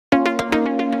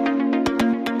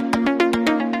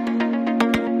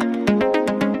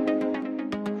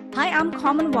I'm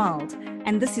Carmen Wild,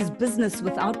 and this is Business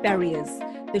Without Barriers,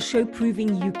 the show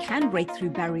proving you can break through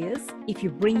barriers if you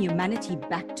bring humanity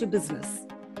back to business.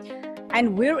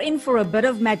 And we're in for a bit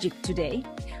of magic today.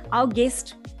 Our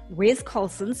guest, Wes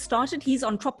Carlson, started his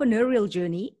entrepreneurial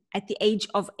journey at the age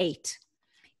of 8.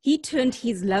 He turned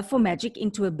his love for magic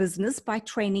into a business by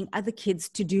training other kids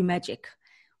to do magic.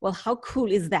 Well, how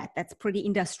cool is that? That's pretty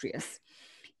industrious.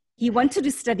 He wanted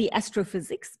to study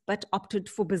astrophysics, but opted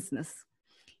for business.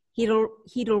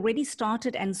 He'd already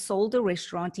started and sold a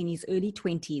restaurant in his early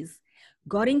 20s,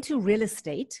 got into real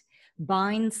estate,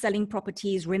 buying, selling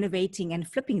properties, renovating and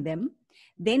flipping them,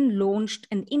 then launched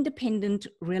an independent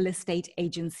real estate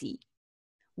agency.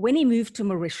 When he moved to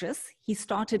Mauritius, he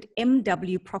started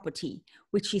MW Property,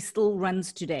 which he still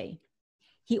runs today.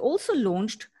 He also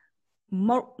launched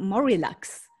myriad,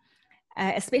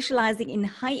 specializing in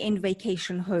high-end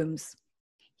vacation homes.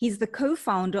 He's the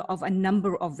co-founder of a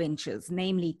number of ventures,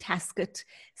 namely Tasket,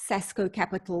 Sasco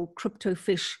Capital,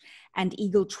 Cryptofish, and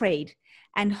Eagle Trade,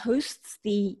 and hosts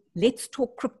the Let's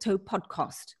Talk Crypto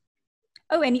podcast.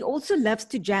 Oh, and he also loves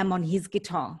to jam on his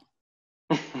guitar.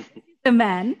 The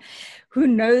man who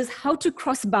knows how to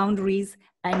cross boundaries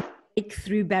and break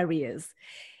through barriers.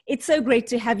 It's so great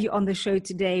to have you on the show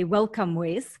today. Welcome,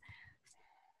 Wes.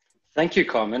 Thank you,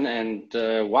 Carmen, and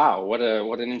wow, what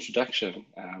an introduction!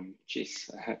 I'm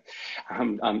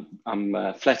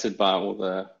flattered by all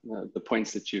the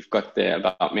points that you've got there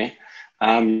about me.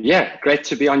 Yeah, great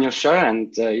to be on your show,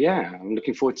 and yeah, I'm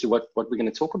looking forward to what we're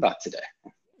going to talk about today.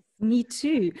 Me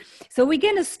too. So we're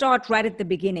going to start right at the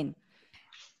beginning.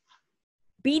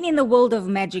 Being in the world of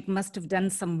magic must have done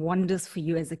some wonders for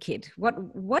you as a kid.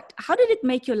 How did it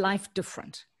make your life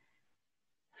different?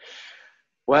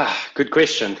 Wow, good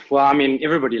question. Well, I mean,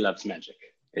 everybody loves magic.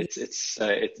 It's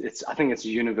I think it's a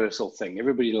universal thing.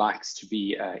 Everybody likes to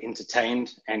be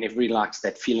entertained, and everybody likes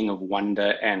that feeling of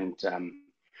wonder, and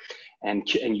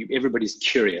everybody's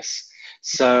curious.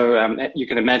 So you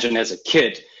can imagine as a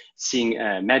kid seeing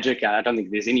magic. I don't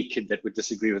think there's any kid that would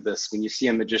disagree with this. When you see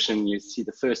a magician, you see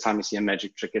the first time you see a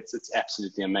magic trick, it's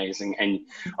absolutely amazing. And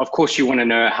of course, you want to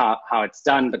know how it's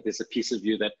done, but there's a piece of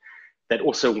you that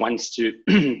also wants to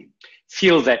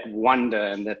feel that wonder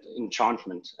and that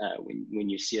enchantment when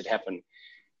you see it happen.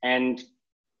 And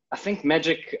I think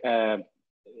magic,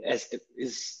 as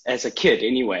a kid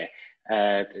anyway,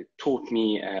 taught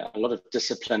me a lot of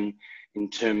discipline in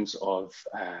terms of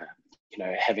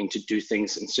having to do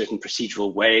things in certain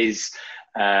procedural ways,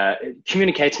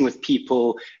 communicating with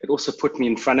people. It also put me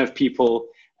in front of people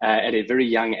at a very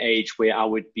young age, where I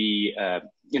would be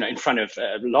in front of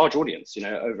a large audience,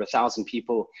 over 1,000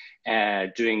 people,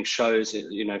 doing shows,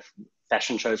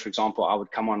 fashion shows, for example. I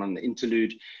would come on the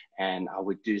interlude, and I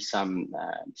would do some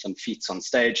feats on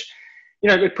stage.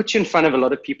 It puts you in front of a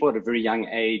lot of people at a very young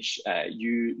age.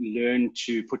 You learn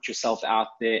to put yourself out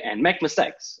there and make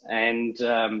mistakes, and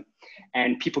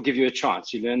people give you a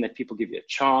chance. You learn that people give you a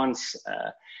chance.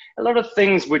 A lot of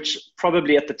things which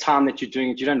probably at the time that you're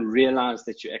doing it, you don't realize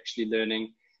that you're actually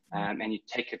learning. And you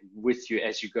take it with you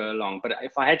as you go along. But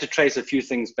if I had to trace a few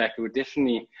things back, it would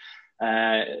definitely,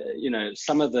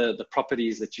 some of the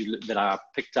properties that I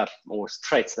picked up, or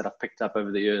traits that I've picked up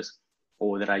over the years,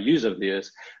 or that I use over the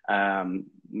years,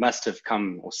 must have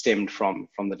come or stemmed from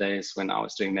the days when I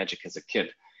was doing magic as a kid.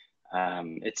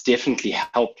 It's definitely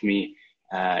helped me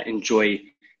enjoy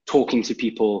talking to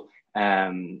people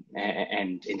and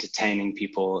entertaining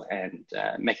people and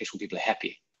making sure people are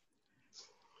happy.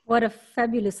 What a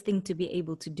fabulous thing to be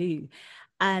able to do.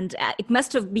 And it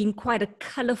must have been quite a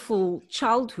colorful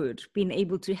childhood, being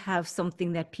able to have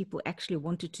something that people actually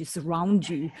wanted to surround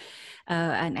you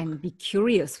and be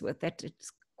curious with. That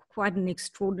it's quite an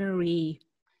extraordinary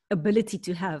ability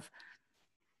to have.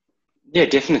 Yeah,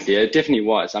 definitely. It definitely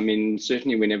was. I mean,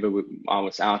 certainly whenever I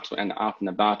was out and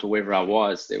about, or wherever I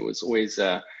was, there was always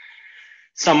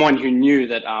someone who knew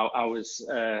that I was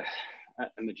a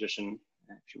magician,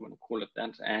 if you want to call it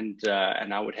that,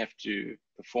 and I would have to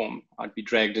perform. I'd be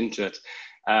dragged into it.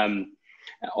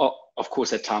 Of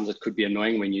course, at times it could be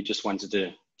annoying when you just wanted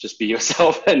to just be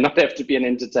yourself and not have to be an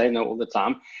entertainer all the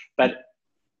time. But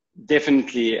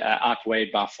definitely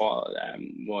outweighed by far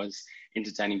was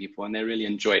entertaining people, and they really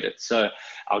enjoyed it. So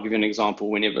I'll give you an example.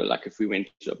 Whenever, like if we went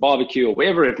to a barbecue or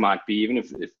wherever it might be, even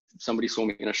if somebody saw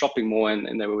me in a shopping mall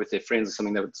and they were with their friends or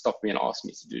something, they would stop me and ask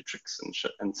me to do tricks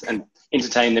and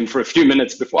entertain them for a few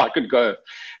minutes before I could go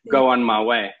on my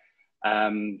way.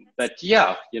 But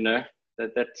yeah,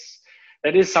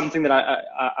 that is something that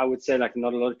I would say, like,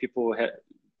 not a lot of people have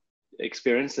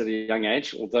experienced at a young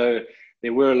age, although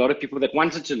there were a lot of people that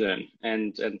wanted to learn.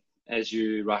 And as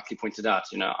you rightly pointed out,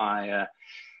 I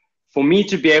for me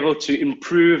to be able to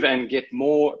improve and get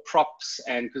more props,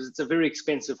 and because it's a very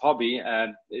expensive hobby,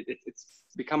 it's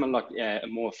become a lot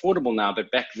more affordable now.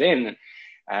 But back then,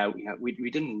 we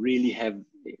didn't really have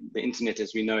the internet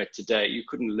as we know it today. You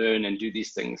couldn't learn and do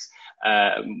these things,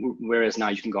 whereas now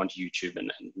you can go onto YouTube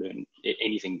and learn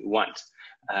anything you want.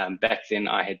 Back then,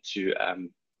 I had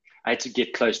to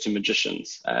get close to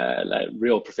magicians, like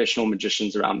real professional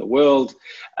magicians around the world,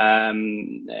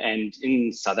 and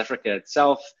in South Africa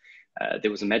itself.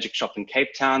 There was a magic shop in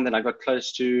Cape Town that I got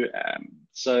close to.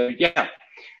 So yeah,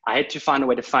 I had to find a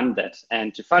way to fund that.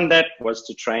 And to fund that was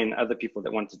to train other people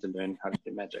that wanted to learn how to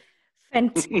do magic.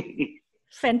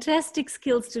 Fantastic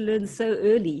skills to learn so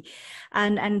early,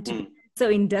 and to be so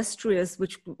industrious,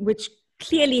 which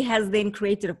clearly has then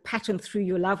created a pattern through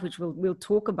your life, which we'll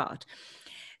talk about.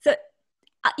 So,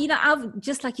 I've,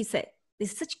 just like you said,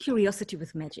 there's such curiosity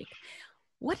with magic.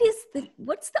 What's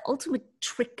the ultimate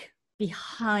trick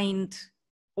behind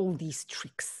all these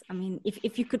tricks? I mean,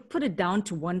 if you could put it down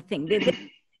to one thing,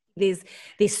 there's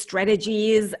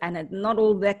strategies, and not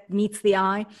all that meets the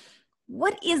eye.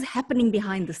 What is happening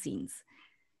behind the scenes?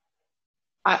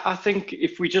 I think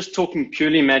if we're just talking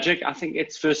purely magic, I think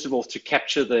it's first of all to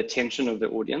capture the attention of the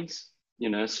audience.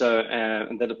 So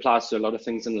and that applies to a lot of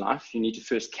things in life. You need to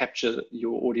first capture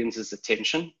your audience's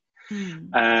attention.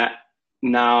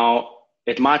 Now,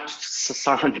 it might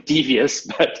sound devious,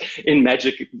 but in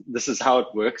magic, this is how it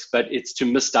works, but it's to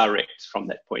misdirect from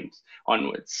that point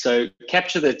onwards. So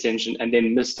capture the attention and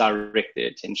then misdirect their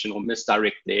attention, or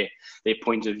misdirect their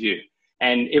point of view.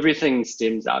 And everything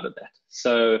stems out of that.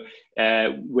 So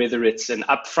whether it's an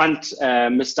upfront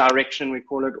misdirection, we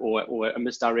call it, or a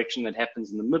misdirection that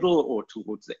happens in the middle or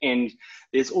towards the end,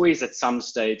 there's always at some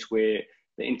stage where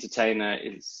the entertainer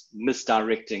is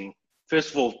misdirecting,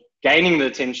 first of all, gaining the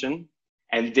attention,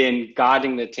 and then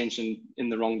guiding the attention in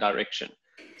the wrong direction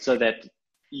so that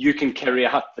you can carry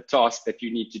out the task that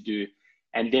you need to do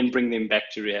and then bring them back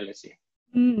to reality.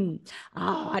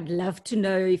 I'd love to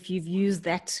know if you've used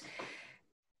that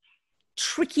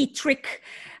tricky trick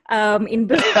in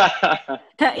business,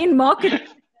 in marketing.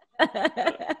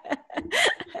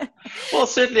 Well,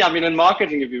 certainly, I mean, in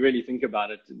marketing, if you really think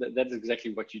about it, that's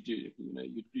exactly what you do.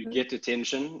 You get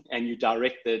attention and you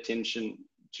direct the attention.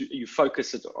 You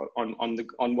focus it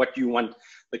on what you want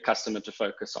the customer to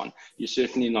focus on. You're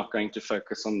certainly not going to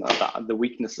focus on the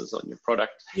weaknesses on your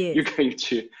product. Yes. You're going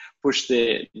to push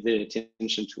their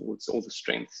attention towards all the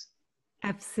strengths.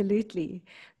 Absolutely.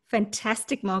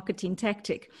 Fantastic marketing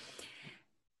tactic.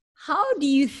 How do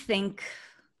you think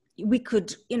we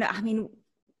could,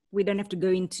 we don't have to go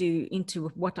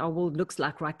into what our world looks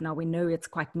like right now. We know it's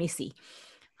quite messy.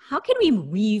 How can we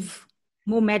weave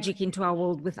more magic into our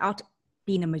world without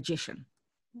being a magician?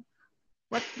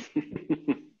 What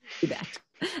do that?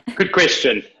 Good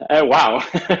question. Wow.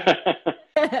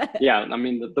 Yeah, I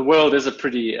mean, the world is a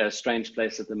pretty strange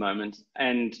place at the moment.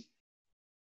 And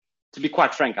to be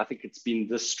quite frank, I think it's been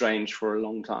this strange for a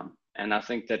long time. And I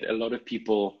think that a lot of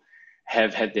people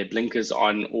have had their blinkers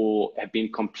on or have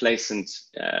been complacent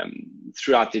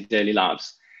throughout their daily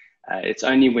lives. It's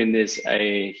only when there's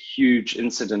a huge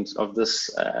incident of this,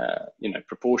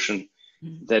 proportion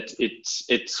that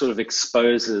it sort of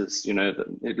exposes,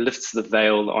 it lifts the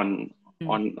veil on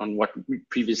what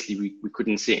previously we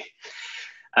couldn't see.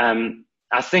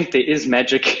 I think there is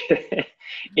magic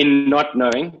in not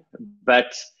knowing,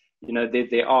 but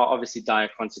there are obviously dire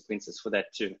consequences for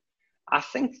that too. I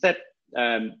think that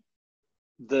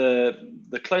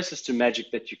the closest to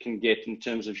magic that you can get in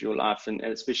terms of your life, and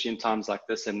especially in times like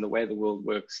this and the way the world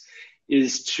works,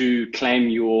 is to claim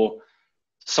your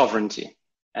sovereignty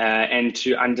and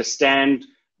to understand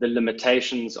the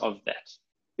limitations of that.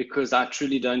 Because I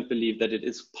truly don't believe that it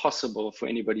is possible for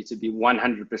anybody to be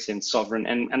 100% sovereign.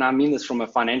 And I mean this from a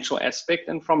financial aspect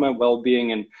and from a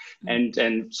well-being and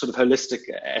sort of holistic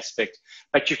aspect,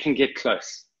 but you can get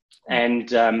close.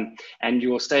 And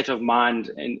your state of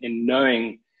mind in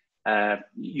knowing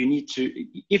you need to,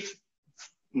 if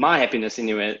my happiness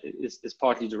anyway is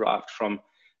partly derived from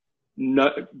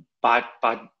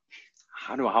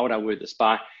how would I word this?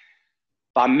 By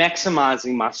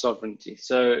maximizing my sovereignty.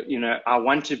 So, I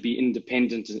want to be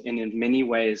independent in as many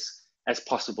ways as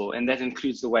possible. And that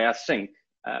includes the way I think.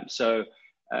 I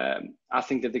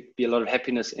think that there could be a lot of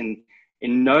happiness in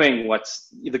knowing what's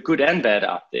the good and bad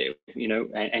out there,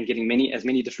 and getting as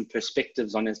many different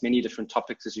perspectives on as many different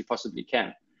topics as you possibly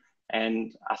can.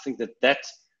 And I think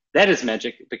that is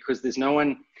magic, because there's no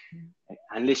one,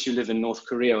 unless you live in North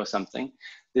Korea or something,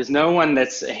 there's no one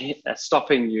that's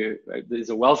stopping you. There's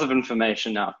a wealth of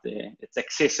information out there. It's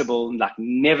accessible like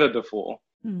never before.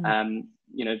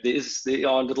 there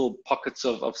are little pockets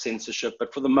of censorship,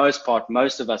 but for the most part,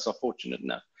 most of us are fortunate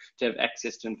enough to have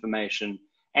access to information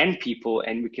and people,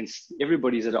 and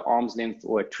everybody's at an arm's length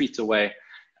or a tweet away,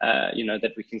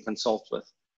 that we can consult with.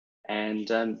 And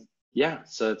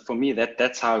so for me,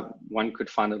 that's how one could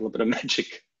find a little bit of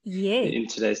magic in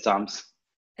today's times.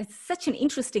 It's such an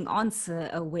interesting answer,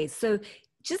 Wes. So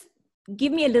just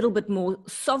give me a little bit more.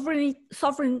 Sovereignty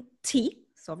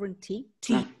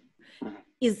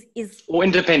is or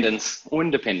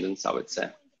independence, I would say.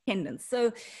 Independence.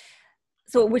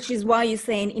 So which is why you're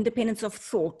saying independence of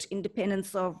thought,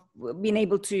 independence of being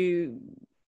able to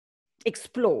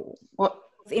explore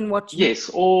in what you... Yes,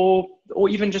 or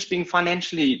even just being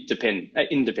financially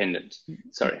independent.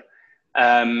 Sorry.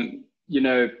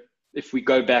 If we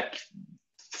go back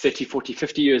 30, 40,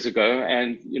 50 years ago,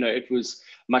 and, it was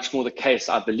much more the case,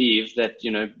 I believe, that,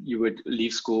 you would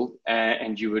leave school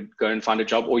and you would go and find a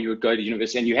job, or you would go to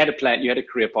university and you had a plan, you had a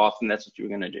career path, and that's what you were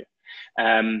going to do.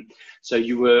 So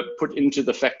you were put into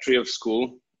the factory of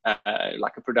school,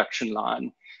 like a production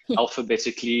line,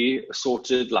 alphabetically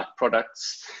sorted like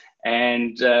products,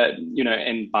 and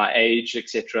and by age,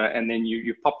 etc. And then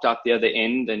you popped out the other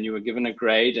end, and you were given a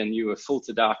grade, and you were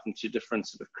filtered out into different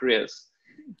sort of careers,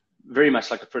 very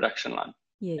much like a production line.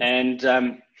 Yes.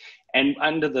 And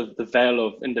under the veil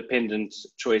of independent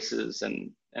choices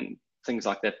and things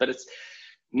like that. But it's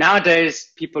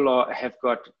nowadays people have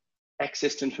got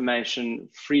access to information,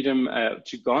 freedom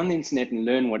to go on the internet and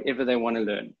learn whatever they want to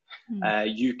learn.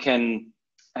 You can,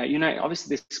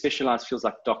 obviously there's specialized fields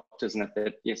like doctors, and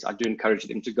that yes, I do encourage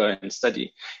them to go and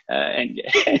study and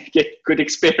get good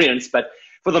experience. But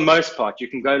for the most part, you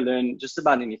can go learn just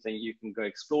about anything. You can go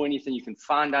explore anything. You can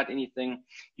find out anything.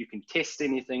 You can test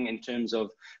anything in terms of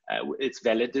its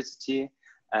validity.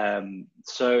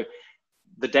 So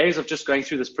the days of just going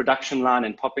through this production line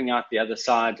and popping out the other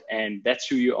side, and that's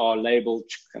who you are, labeled,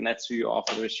 and that's who you are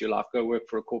for the rest of your life, go work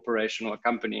for a corporation or a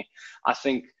company, I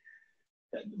think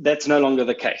that's no longer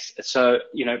the case. So,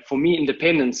 for me,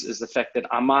 independence is the fact that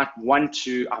I might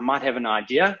have an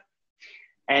idea,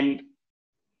 and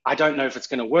I don't know if it's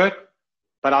going to work,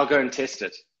 but I'll go and test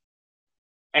it.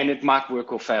 And it might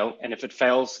work or fail. And if it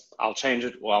fails, I'll change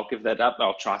it, or I'll give that up.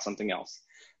 I'll try something else.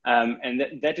 And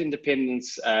that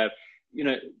independence,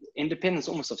 independence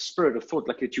almost of spirit, of thought,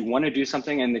 like that you want to do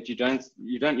something, and that you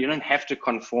don't have to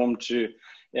conform to,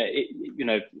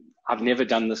 I've never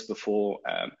done this before.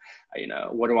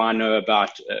 What do I know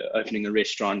about opening a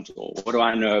restaurant, or what do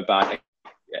I know about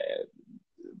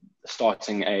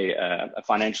starting a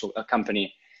financial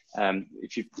company?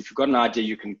 If you've got an idea,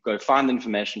 you can go find the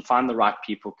information, find the right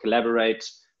people, collaborate,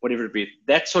 whatever it be.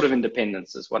 That sort of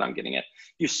independence is what I'm getting at.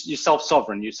 You're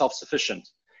self-sovereign, you're self-sufficient.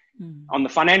 On the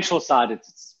financial side,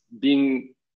 it's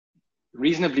being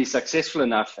reasonably successful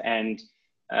enough and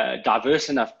diverse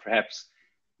enough, perhaps,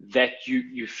 that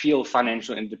you feel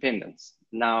financial independence.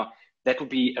 Now, that would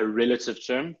be a relative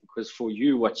term, because for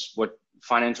you, what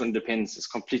financial independence is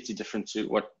completely different to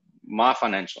what my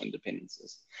financial independence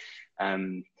is.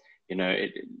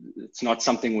 It's not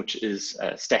something which is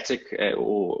static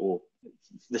or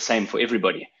the same for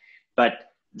everybody. But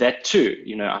that too,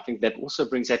 I think that also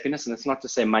brings happiness. And it's not to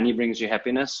say money brings you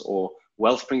happiness or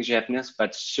wealth brings you happiness,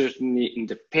 but certainly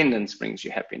independence brings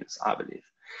you happiness, I believe.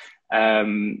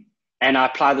 And I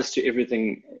apply this to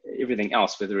everything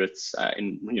else, whether it's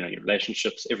in your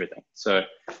relationships, everything. So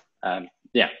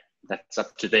that's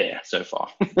up to there so far.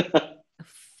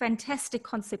 Fantastic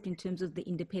concept in terms of the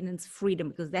independence, freedom,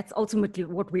 because that's ultimately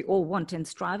what we all want and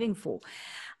striving for.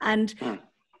 And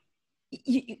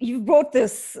you brought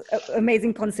this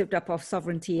amazing concept up of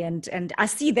sovereignty, and I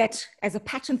see that as a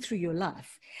pattern through your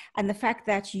life, and the fact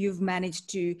that you've managed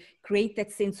to create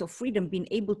that sense of freedom, being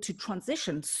able to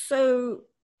transition so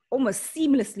almost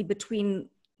seamlessly between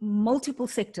multiple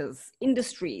sectors,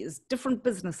 industries, different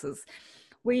businesses,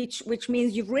 which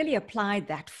means you've really applied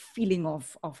that feeling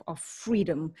of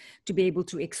freedom to be able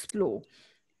to explore.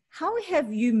 How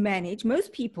have you managed?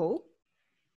 Most people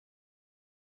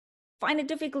find it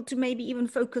difficult to maybe even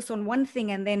focus on one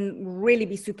thing and then really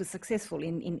be super successful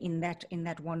in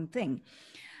that one thing.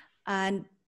 And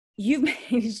you've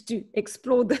managed to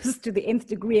explore this to the nth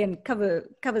degree and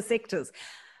cover sectors.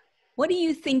 What do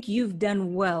you think you've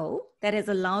done well that has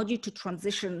allowed you to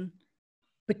transition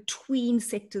between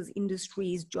sectors,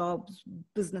 industries, jobs,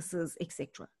 businesses,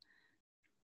 etc.?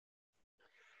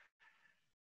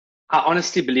 I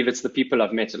honestly believe it's the people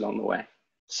I've met along the way.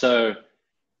 So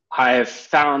I have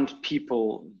found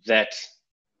people that,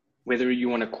 whether you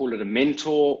want to call it a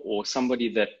mentor or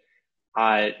somebody that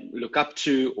I look up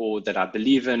to or that I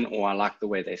believe in or I like the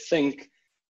way they think,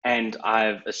 and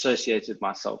I've associated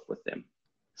myself with them.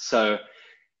 So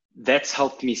that's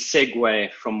helped me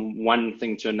segue from one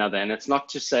thing to another. And it's not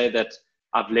to say that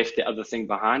I've left the other thing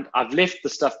behind. I've left the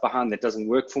stuff behind that doesn't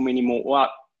work for me anymore,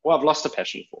 or I've lost a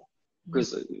passion for.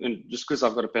 Because just because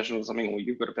I've got a passion for something, or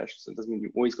you've got a passion, so it doesn't mean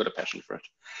you've always got a passion for it.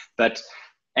 But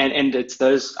and it's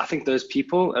those, I think those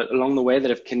people along the way that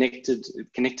have connected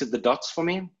the dots for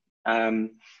me.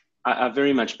 I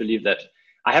very much believe that.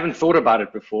 I haven't thought about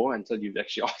it before until you've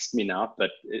actually asked me now,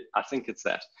 but I think it's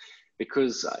that,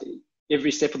 because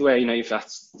every step of the way, you know, if I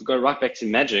go right back to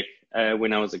magic,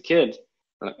 when I was a kid,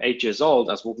 like 8 years old,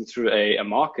 I was walking through a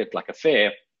market, like a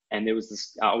fair, and there was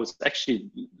this, I was actually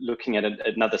looking at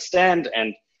another stand,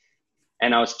 and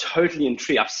I was totally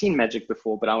intrigued. I've seen magic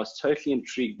before, but I was totally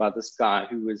intrigued by this guy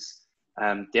who was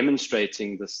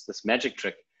demonstrating this magic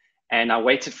trick. And I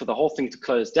waited for the whole thing to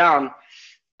close down.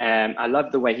 And I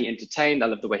loved the way he entertained. I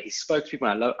loved the way he spoke to people.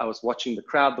 I was watching the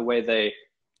crowd, the way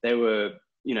they were,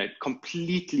 you know,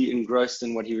 completely engrossed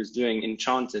in what he was doing,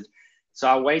 enchanted. So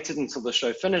I waited until the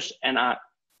show finished, and I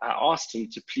asked him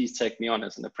to please take me on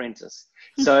as an apprentice.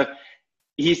 So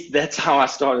that's how I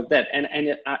started that.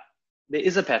 And there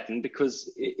is a pattern,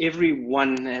 because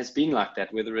everyone has been like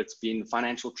that, whether it's been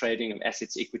financial trading of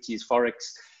assets, equities, Forex.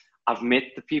 I've met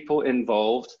the people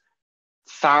involved,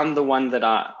 found the one that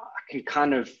I can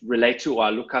kind of relate to, or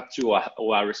I look up to,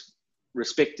 or I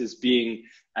respect as being,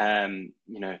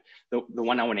 you know, the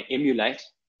one I want to emulate.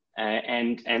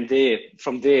 And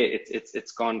from there,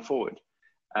 it's gone forward.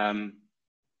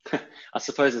 I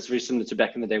suppose it's very similar to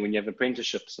back in the day when you have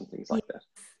apprenticeships and things like that.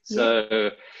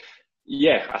 So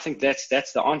yeah, I think that's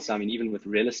the answer. I mean, even with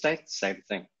real estate, same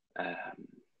thing.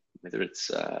 Whether it's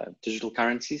digital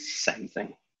currencies, same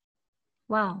thing.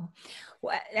 Wow.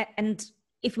 And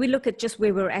if we look at just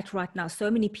where we're at right now,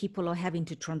 so many people are having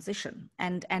to transition,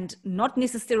 and not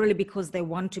necessarily because they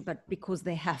want to, but because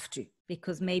they have to,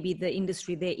 because maybe the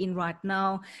industry they're in right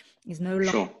now is no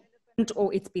longer relevant,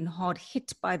 or it's been hard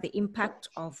hit by the impact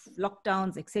of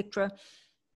lockdowns, etc.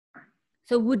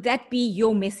 So would that be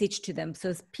your message to them?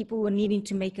 So people were needing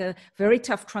to make a very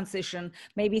tough transition,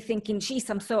 maybe thinking, geez,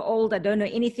 I'm so old, I don't know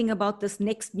anything about this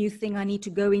next new thing I need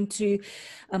to go into.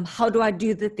 How do I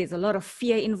do that? There's a lot of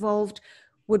fear involved.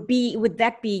 Would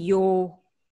that be your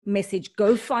message?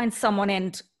 Go find someone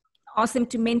and ask them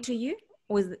to mentor you,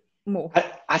 or is it more?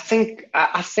 I think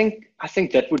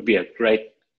that would be a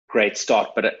great start,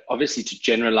 but obviously to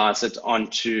generalize it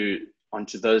onto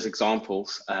those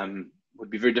examples would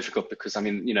be very difficult, because I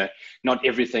mean, you know, not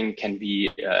everything can be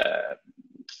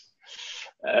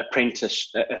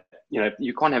apprentice. You know,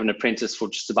 you can't have an apprentice for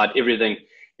just about everything.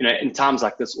 You know, in times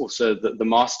like this, also the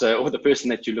master or the person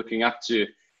that you're looking up to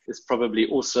is probably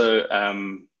also,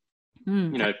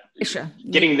 you know,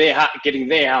 getting their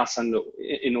house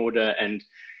in order and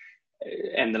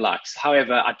the likes.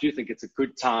 However, I do think it's a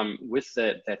good time with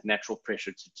that natural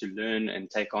pressure to learn and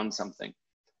take on something.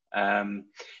 And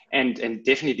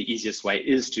definitely the easiest way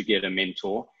is to get a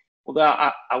mentor. Although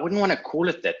I wouldn't want to call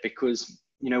it that, because,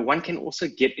 you know, one can also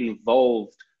get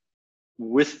involved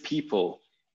with people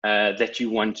that you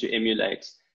want to emulate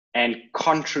and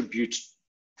contribute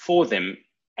for them.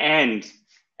 And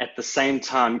at the same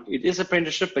time, it is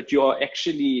apprenticeship, but you are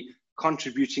actually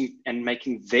contributing and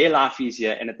making their life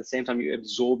easier. And at the same time, you're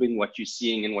absorbing what you're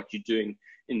seeing and what you're doing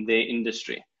in their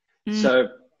industry. So,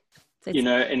 you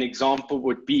know, an example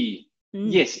would be,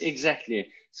 yes, exactly.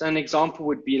 So an example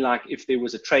would be like if there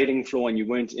was a trading floor and you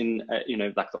weren't in, you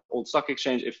know, like the old stock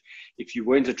exchange, if you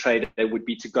weren't a trader, it would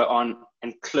be to go on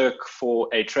and clerk for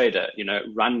a trader, you know,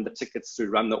 run the tickets through,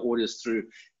 run the orders through,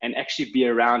 and actually be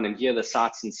around and hear the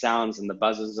sights and sounds and the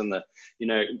buzzes and the, you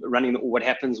know, running what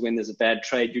happens when there's a bad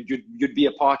trade. You'd be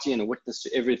a party and a witness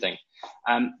to everything.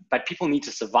 But people need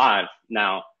to survive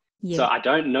now. Yeah. So I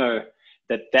don't know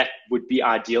that would be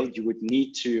ideal. You would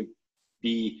need to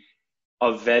be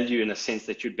of value in a sense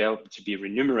that you'd be able to be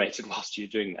remunerated whilst you're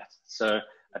doing that. So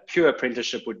a pure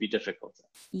apprenticeship would be difficult.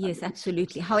 Yes,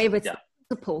 absolutely. However, it's the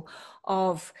principle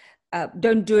of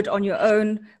don't do it on your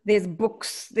own. There's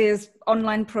books, there's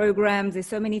online programs, there's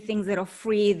so many things that are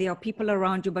free. There are people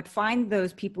around you, but find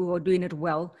those people who are doing it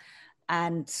well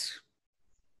and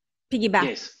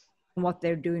piggyback on what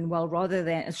they're doing well, rather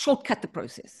than shortcut the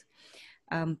process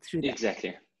through that.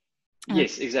 Exactly.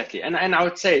 Yes, exactly. And I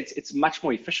would say it's a much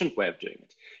more efficient way of doing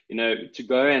it. You know, to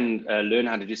go and learn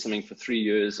how to do something for 3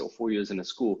 years or 4 years in a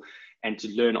school, and to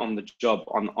learn on the job,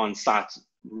 on site,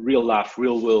 real life,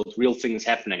 real world, real things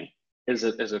happening is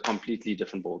a completely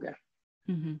different ballgame.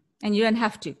 Mm-hmm. And you don't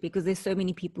have to, because there's so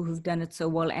many people who've done it so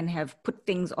well and have put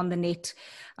things on the net.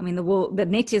 I mean, the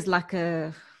net is like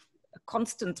a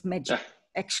constant magic,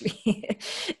 actually.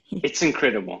 It's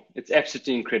incredible. It's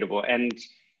absolutely incredible. And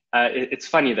it's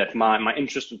funny that my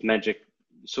interest with magic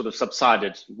sort of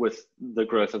subsided with the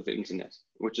growth of the internet,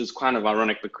 which is kind of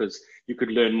ironic because you could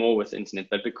learn more with the internet,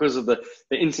 but because of the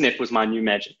internet was my new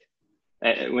magic.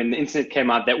 When the internet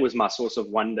came out, that was my source of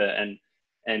wonder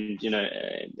and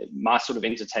my sort of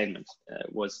entertainment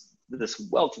was this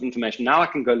wealth of information. Now I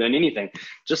can go learn anything,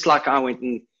 just like I went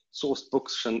and sourced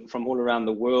books from all around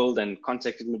the world and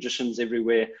contacted magicians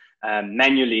everywhere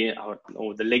manually,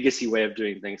 or the legacy way of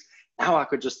doing things. Now I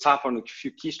could just type on a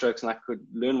few keystrokes and I could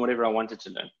learn whatever I wanted to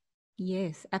learn.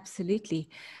 Yes, absolutely.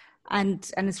 And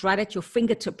it's right at your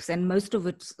fingertips, and most of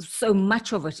it, so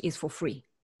much of it is for free.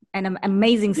 And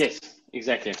amazing. Yes,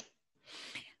 exactly.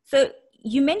 So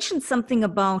you mentioned something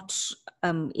about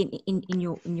in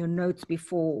your notes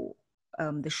before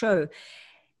the show,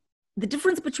 the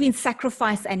difference between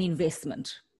sacrifice and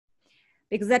investment,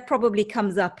 because that probably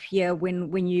comes up here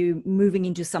when you're moving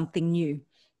into something new.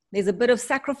 There's a bit of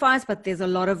sacrifice, but there's a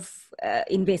lot of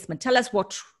investment. Tell us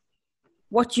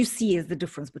what you see as the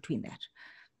difference between that.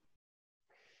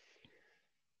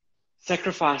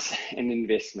 Sacrifice and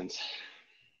investment.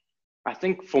 I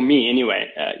think for me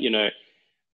anyway,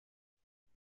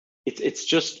 it's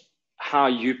just how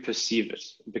you perceive it.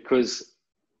 Because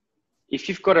if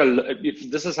you've got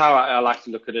this is how I like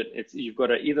to look at it. You've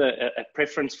got either a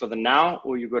preference for the now,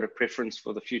 or you've got a preference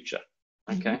for the future.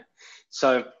 Okay. Mm-hmm.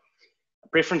 So a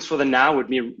preference for the now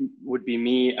would be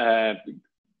me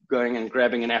going and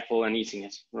grabbing an apple and eating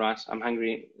it, right? I'm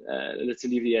hungry. Let's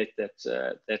alleviate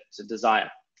that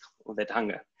desire or that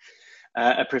hunger.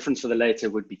 A preference for the later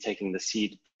would be taking the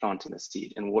seed, planting the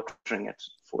seed and watering it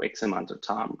for X amount of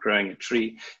time, growing a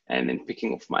tree, and then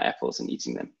picking off my apples and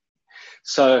eating them.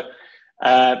 So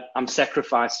I'm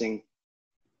sacrificing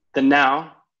the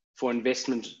now for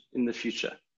investment in the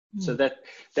future. So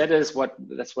that's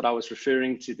what I was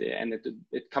referring to there, and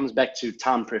it comes back to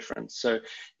time preference. So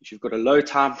if you've got a low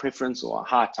time preference or a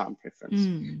high time preference,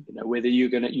 whether you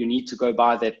need to go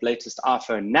buy that latest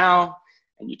iPhone now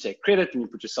and you take credit and you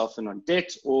put yourself in on debt,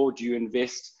 or do you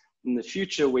invest in the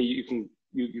future where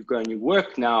you go and you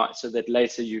work now so that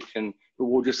later you can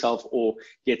reward yourself or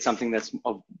get something that's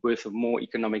worth of more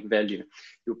economic value.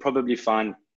 You'll probably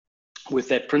find with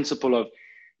that principle of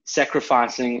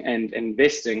sacrificing and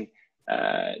investing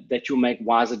that you'll make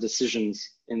wiser decisions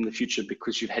in the future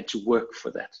because you've had to work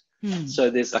for that. So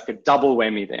there's like a double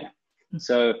whammy there.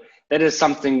 So that is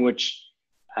something which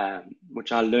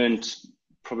I learned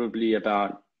probably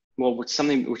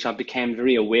something which I became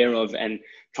very aware of and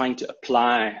trying to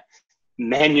apply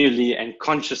manually and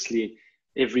consciously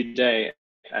every day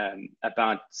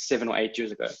about 7 or 8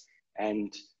 years ago.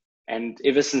 And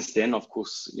ever since then, of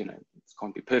course, it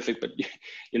can't be perfect, but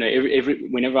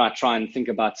whenever I try and think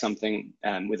about something,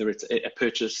 whether it's a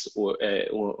purchase or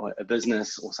a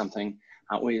business or something,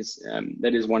 I always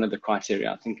that is one of the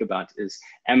criteria I think about: is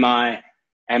am I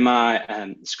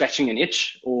scratching an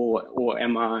itch, or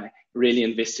am I really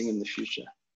investing in the future?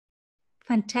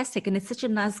 Fantastic, and it's such a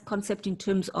nice concept in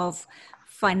terms of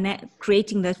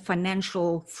creating that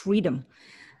financial freedom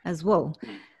as well.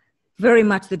 Very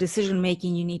much the decision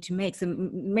making you need to make. So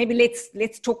maybe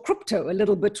let's talk crypto a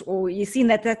little bit, or you've seen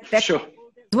that sure.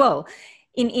 as well.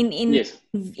 Yes.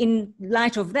 In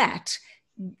light of that,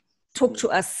 talk to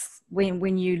us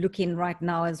when you look in right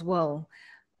now as well.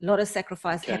 A lot of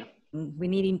sacrifice happening. We're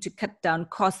needing to cut down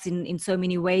costs in so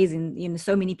many ways, and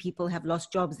so many people have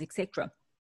lost jobs, etc.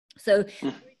 So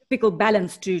difficult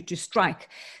balance to strike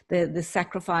the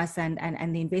sacrifice and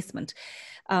the investment.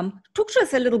 Talk to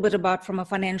us a little bit about, from a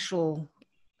financial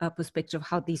perspective,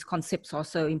 how these concepts are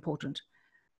so important.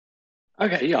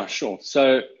 Okay, yeah, sure.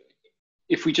 So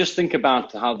if we just think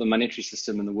about how the monetary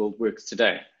system in the world works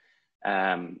today,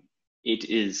 it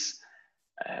is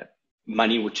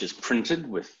money which is printed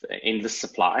with endless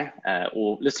supply,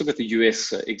 or let's look at the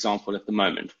US example at the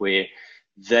moment, where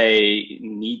they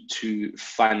need to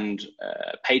fund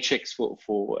paychecks for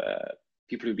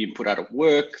people who've been put out of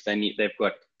work. They've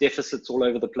got deficits all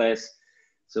over the place.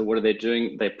 So what are they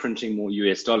doing? They're printing more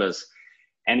US dollars.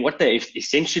 And what they're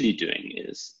essentially doing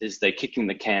is they're kicking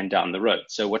the can down the road.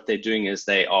 So what they're doing is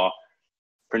they are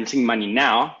printing money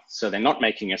now, so they're not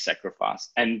making a sacrifice,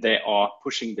 and they are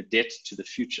pushing the debt to the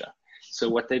future. So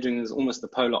what they're doing is almost the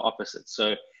polar opposite.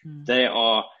 So they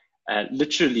are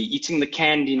literally eating the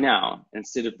candy now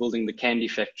instead of building the candy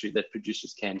factory that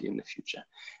produces candy in the future.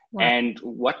 Wow. And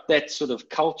what that sort of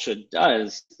culture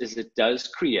does is it does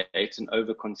create an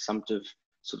overconsumptive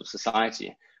sort of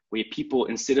society where people,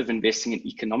 instead of investing in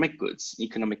economic goods,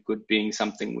 economic good being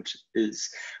something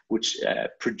which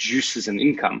produces an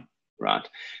income, right?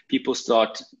 People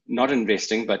start not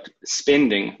investing, but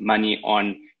spending money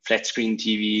on flat screen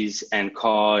TVs and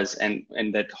cars and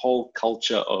that whole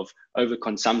culture of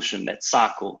overconsumption, that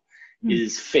cycle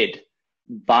is fed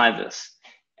by this.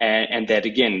 And that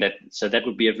again, so that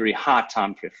would be a very hard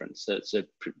time preference. So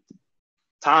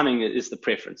timing is the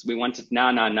preference. We want it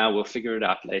now, we'll figure it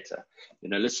out later.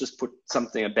 Let's just put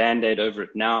a Band-Aid over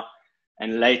it now,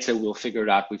 and later we'll figure it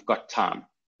out. We've got time,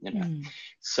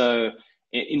 So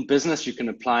in business, you can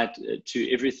apply it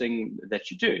to everything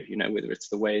that you do, whether it's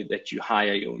the way that you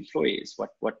hire your employees,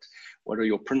 what are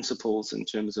your principles in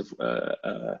terms of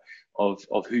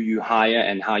who you hire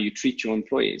and how you treat your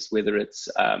employees, whether it's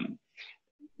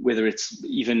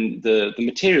even the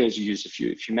materials you use if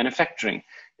you're manufacturing.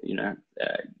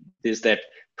 There's that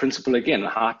principle again,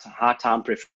 high time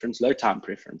preference, low time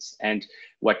preference. And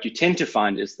what you tend to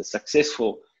find is the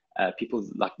successful people,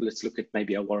 like let's look at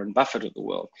maybe a Warren Buffett of the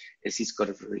world, is he's got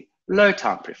a very low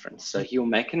time preference. So he'll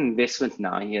make an investment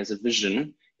now, he has a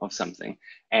vision of something,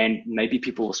 and maybe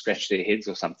people will scratch their heads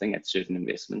or something at certain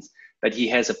investments, but he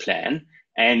has a plan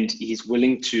and he's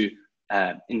willing to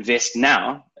invest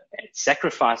now,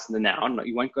 sacrifice the now.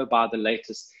 You won't go buy the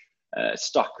latest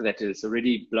stock that is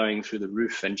already blowing through the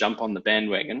roof and jump on the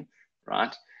bandwagon,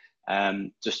 right?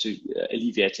 Just to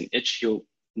alleviate an itch. He'll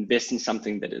invest in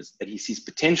something that he sees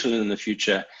potential in the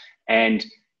future, and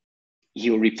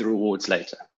he'll reap the rewards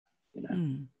later.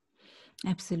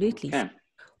 Absolutely. Okay.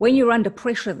 When you're under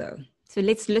pressure, though, so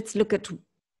let's look at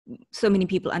so many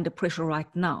people under pressure right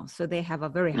now. So they have a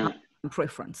very high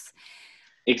preference.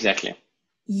 Exactly.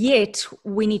 Yet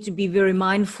we need to be very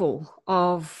mindful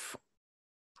of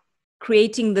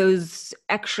creating those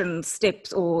action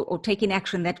steps or taking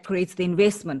action that creates the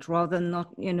investment, rather than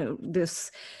not,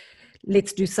 this,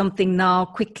 let's do something now,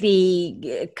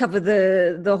 quickly cover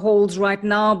the holes right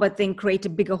now, but then create a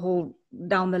bigger hole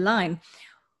down the line.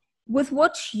 With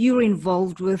what you're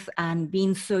involved with and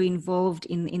being so involved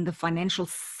in the financial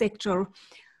sector,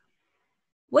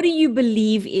 what do you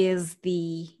believe is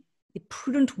the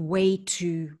prudent way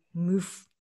to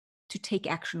take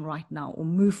action right now or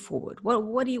move forward? What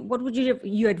would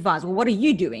you advise, or what are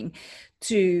you doing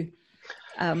to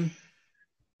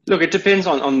look? It depends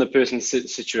on the person's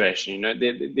situation.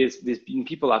 There's been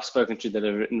people I've spoken to that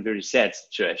are in very sad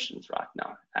situations right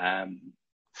now,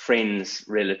 friends,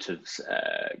 relatives,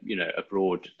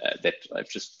 abroad, that have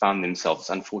just found themselves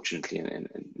unfortunately in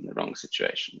the wrong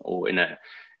situation, or in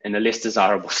a less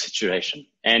desirable situation.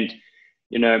 And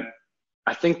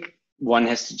I think one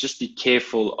has to just be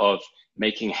careful of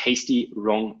making hasty,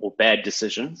 wrong, or bad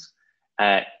decisions.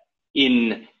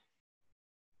 In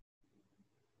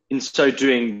so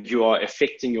doing, you are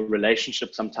affecting your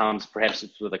relationship sometimes, perhaps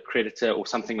it's with a creditor or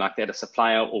something like that, a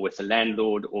supplier, or with a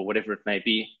landlord, or whatever it may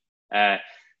be,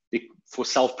 for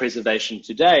self-preservation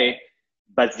today,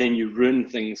 but then you ruin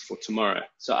things for tomorrow.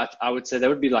 So I would say that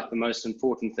would be like the most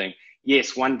important thing.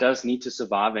 Yes, one does need to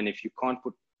survive, and if you can't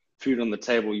put food on the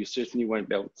table, you certainly won't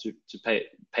be able to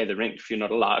pay the rent if you're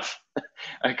not alive.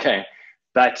 Okay,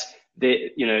 but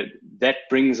that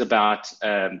brings about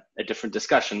a different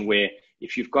discussion, where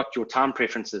if you've got your time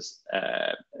preferences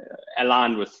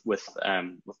aligned with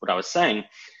what I was saying,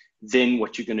 then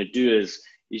what you're going to do is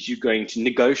you're going to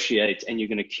negotiate, and you're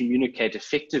going to communicate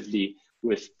effectively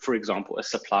with, for example, a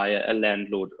supplier, a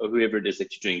landlord, or whoever it is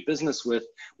that you're doing business with,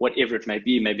 whatever it may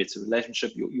be. Maybe it's a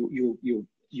relationship. You'll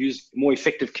use more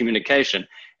effective communication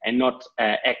and not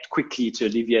act quickly to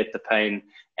alleviate the pain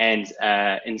and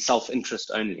in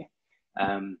self-interest only,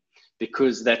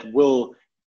 because that will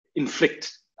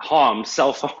inflict harm,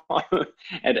 self-harm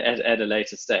at a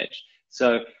later stage.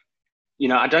 So,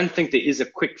 I don't think there is a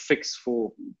quick fix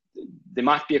there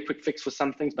might be a quick fix for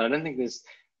some things, but I don't think there's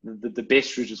the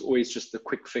best route is always just the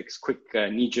quick fix, quick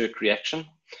knee-jerk reaction.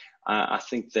 I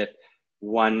think that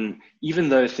even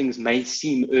though things may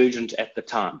seem urgent at the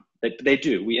time, they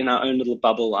do. We're in our own little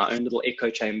bubble, our own little echo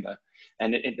chamber,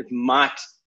 and it might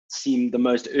seem the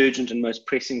most urgent and most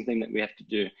pressing thing that we have to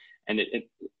do, and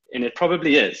it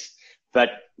probably is. But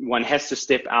one has to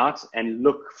step out and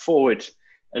look forward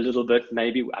a little bit.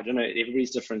 Maybe, I don't know,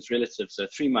 everybody's different, relative. So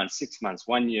 3 months, 6 months,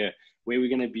 1 year, where we're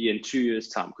going to be in 2 years'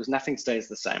 time, because nothing stays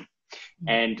the same.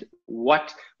 And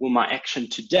what will my action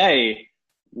today,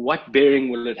 what bearing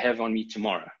will it have on me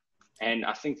tomorrow? And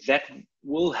I think that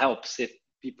will help set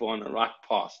people on the right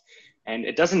path. And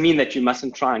it doesn't mean that you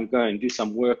mustn't try and go and do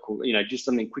some work, or do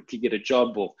something quickly, get a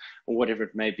job, or whatever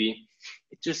it may be.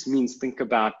 It just means think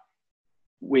about,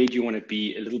 where do you want to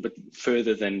be a little bit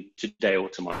further than today or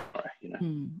tomorrow?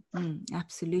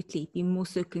 Absolutely. Be more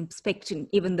circumspect,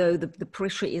 even though the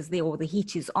pressure is there or the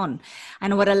heat is on.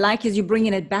 And what I like is you're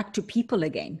bringing it back to people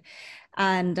again.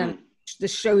 And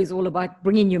this show is all about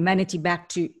bringing humanity back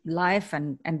to life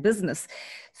and business.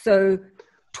 So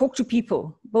talk to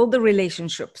people, build the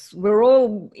relationships. We're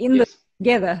all in this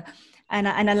together. And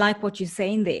I like what you're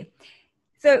saying there.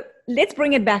 So let's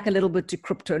bring it back a little bit to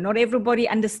crypto. Not everybody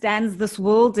understands this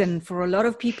world. And for a lot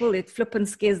of people, it flipping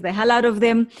scares the hell out of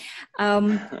them.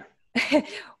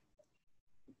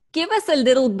 Give us a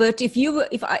little bit, if you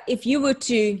were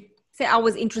to say I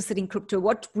was interested in crypto,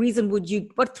 what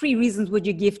 3 reasons would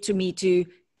you give to me to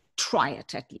try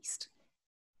it at least?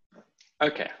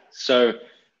 Okay, so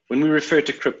when we refer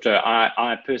to crypto,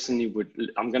 I personally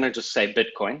I'm going to just say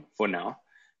Bitcoin for now,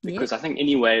 because I think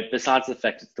anyway, besides the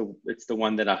fact it's the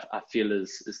one that I feel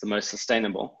is the most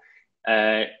sustainable,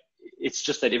 it's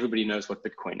just that everybody knows what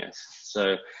Bitcoin is.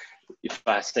 So if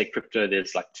I say crypto,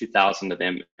 there's like 2,000 of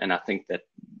them, and I think that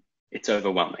it's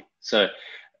overwhelming. So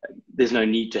there's no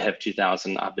need to have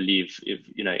 2,000, I believe,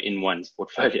 in one's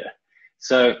portfolio.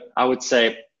 So I would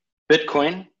say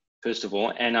Bitcoin, first of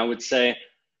all, and I would say,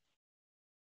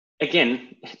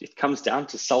 again, it comes down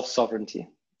to self-sovereignty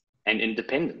and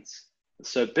independence.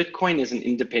 So Bitcoin is an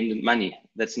independent money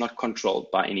that's not controlled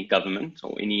by any government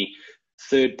or any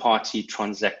third-party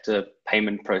transactor,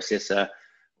 payment processor,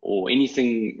 or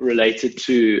anything related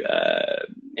to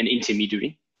an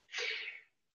intermediary.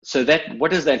 So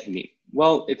what does that mean?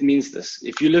 Well, it means this.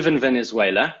 If you live in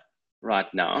Venezuela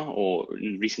right now, or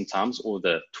in recent times, or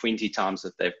the 20 times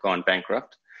that they've gone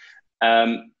bankrupt,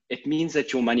 it means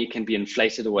that your money can be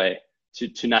inflated away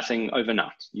to nothing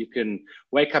overnight. You can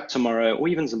wake up tomorrow, or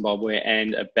even Zimbabwe,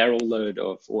 and a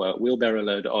wheelbarrow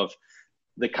load of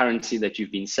the currency that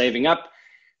you've been saving up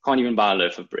can't even buy a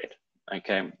loaf of bread,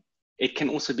 okay? It can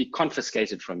also be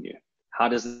confiscated from you. How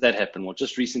does that happen? Well,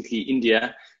 just recently,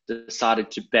 India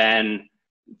decided to ban,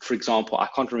 for example, I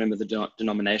can't remember the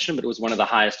denomination, but it was one of the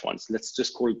highest ones. Let's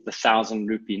just call it the 1,000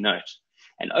 rupee note.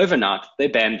 And overnight, they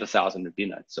banned the 1,000 rupee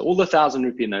note. So all the 1,000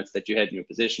 rupee notes that you had in your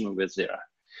possession were worth zero.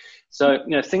 So,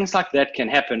 things like that can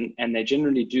happen, and they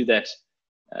generally do that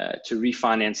to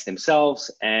refinance themselves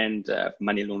and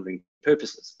money laundering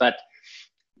purposes. But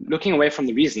looking away from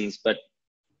the reasons, but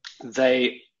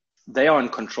they are in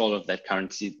control of that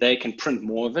currency. They can print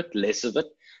more of it, less of it.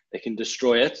 They can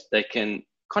destroy it. They can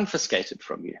confiscate it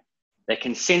from you. They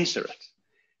can censor it.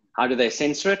 How do they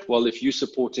censor it? Well, if you're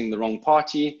supporting the wrong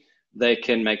party, they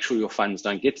can make sure your funds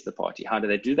don't get to the party. How do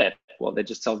they do that? Well, they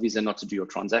just tell Visa not to do your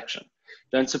transaction.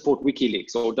 Don't support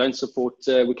WikiLeaks, or don't support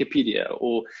Wikipedia,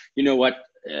 or you know what,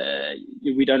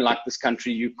 we don't like this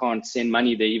country, you can't send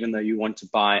money there even though you want to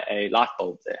buy a light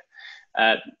bulb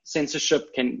there. Censorship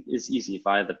is easy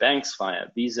via the banks, via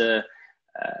Visa,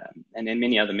 and then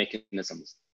many other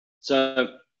mechanisms. So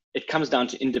it comes down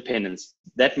to independence.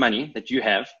 That money that you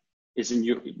have is in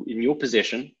your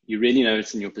possession. You really know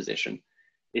it's in your possession.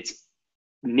 It's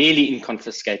nearly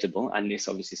inconfiscatable unless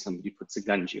obviously somebody puts a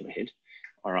gun to your head,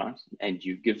 all right, and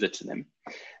you give it to them.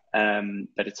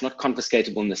 But it's not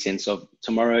confiscatable in the sense of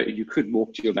tomorrow you could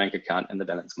walk to your bank account and the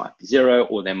balance might be zero,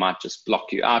 or they might just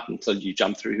block you out until you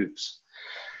jump through hoops.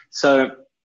 So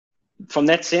from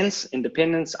that sense,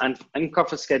 independence,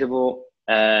 unconfiscatable,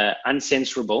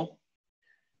 uncensorable,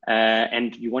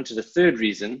 and you wanted a third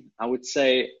reason, I would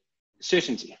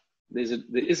there's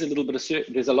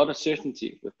a lot of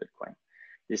certainty with Bitcoin.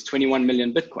 There's 21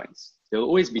 million Bitcoins. There will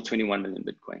always be 21 million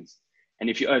Bitcoins. And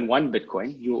if you own one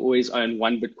Bitcoin, you will always own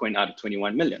one Bitcoin out of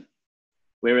 21 million.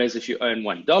 Whereas if you own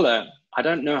 $1, I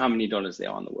don't know how many dollars there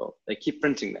are in the world. They keep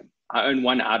printing them. I own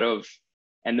one out of,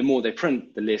 and the more they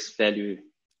print, the less value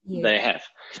they have.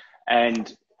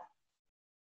 And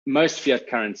most fiat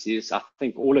currencies, I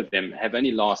think all of them, have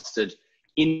only lasted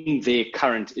in their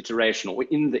current iteration, or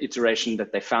in the iteration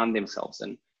that they found themselves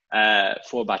in,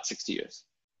 for about 60 years.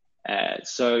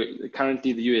 So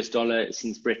currently the US dollar,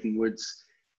 since Bretton Woods,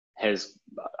 has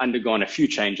undergone a few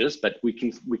changes, but we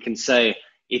can say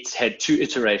it's had 2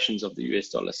 iterations of the US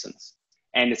dollar since,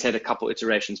 and it's had a couple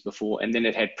iterations before, and then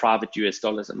it had private US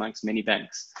dollars amongst many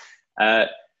banks.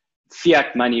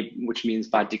 Fiat money, which means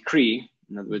by decree,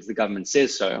 in other words, the government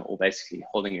says so, or basically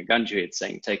holding a gun to your head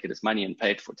saying, take it as money and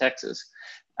pay it for taxes.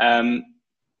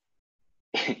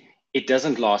 It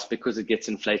doesn't last because it gets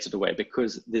inflated away,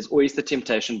 because there's always the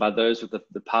temptation by those with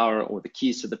the power or the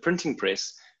keys to the printing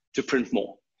press to print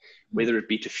more, whether it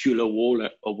be to fuel a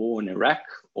war in Iraq,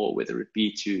 or whether it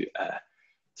be to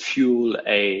fuel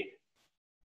a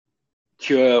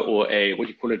cure or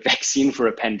vaccine for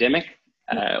a pandemic,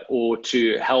 or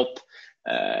to help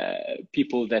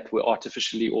people that were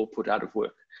artificially or put out of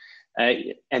work.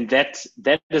 And that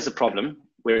is a problem.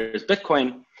 Whereas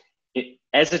Bitcoin,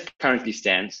 as it currently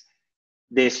stands,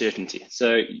 there's certainty.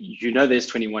 So there's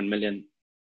 21 million.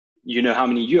 you know how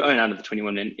many you own out of the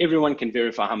 21 million. Everyone can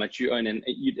verify how much you own, and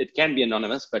it can be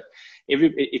anonymous, but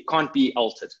it can't be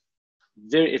altered.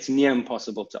 It's near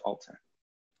impossible to alter.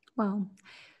 Wow.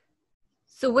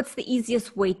 So what's the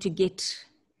easiest way to get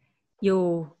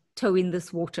your toe in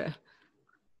this water?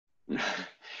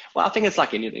 Well, I think it's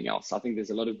like anything else. I think there's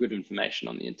a lot of good information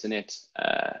on the internet.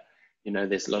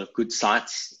 There's a lot of good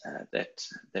sites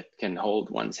that can hold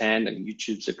one's hand, and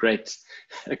YouTube's a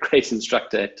great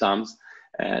instructor at times.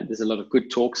 There's a lot of good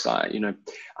talks. I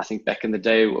think back in the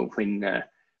day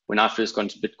when I first got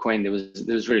into Bitcoin, there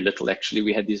was very little actually.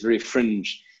 We had these very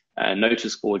fringe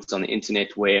notice boards on the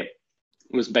internet where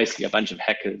it was basically a bunch of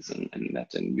hackers and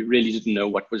you really didn't know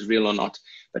what was real or not.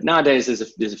 But nowadays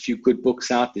there's a few good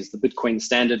books out. There's the Bitcoin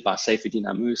Standard by Saifuddin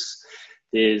Ammous.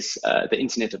 There's the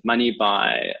Internet of Money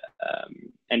by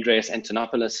Andreas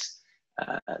Antonopoulos.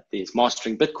 There's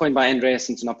Mastering Bitcoin by Andreas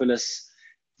Antonopoulos.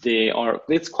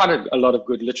 There's quite a lot of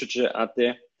good literature out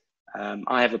there.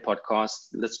 I have a podcast,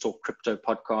 Let's Talk Crypto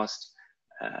podcast.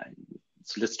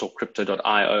 So let's talk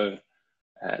crypto.io.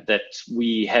 That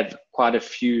we have quite a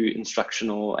few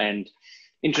instructional and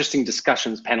interesting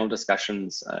panel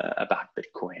discussions about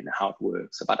Bitcoin, how it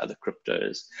works, about other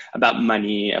cryptos, about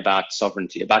money, about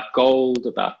sovereignty, about gold,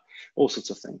 about all sorts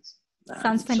of things.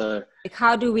 Sounds fantastic.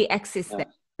 How do we access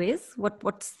that, Wes?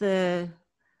 What's the...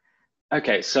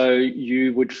 Okay, so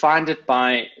you would find it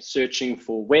by searching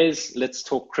for Wes, Let's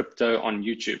Talk Crypto on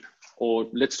YouTube, or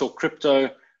Let's Talk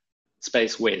Crypto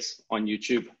space Wes on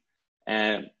YouTube.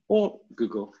 Or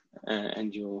Google,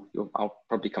 and I'll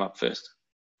probably come up first.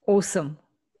 Awesome.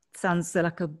 Sounds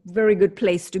like a very good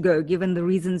place to go, given the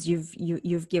reasons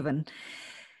you've given.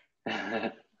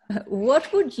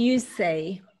 What would you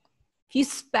say if you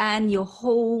span your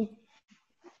whole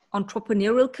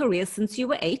entrepreneurial career since you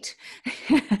were 8?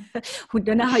 We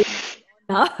don't know how you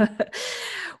are now.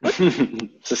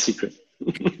 It's a secret.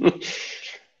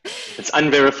 It's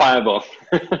unverifiable.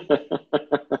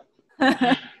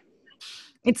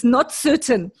 It's not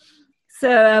certain.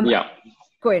 So, yeah.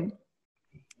 Coin,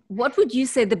 what would you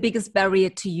say the biggest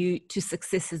barrier to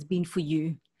success has been for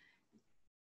you?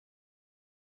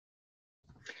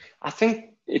 I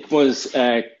think it was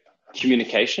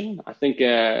communication. I think,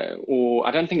 or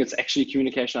I don't think it's actually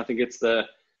communication. I think it's the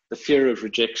fear of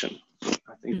rejection.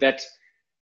 I think that,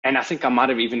 and I think I might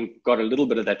have even got a little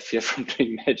bit of that fear from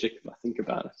doing magic, if I think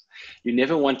about it. You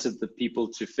never wanted the people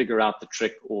to figure out the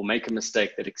trick or make a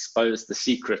mistake that exposed the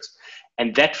secret.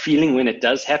 And that feeling when it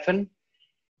does happen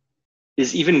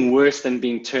is even worse than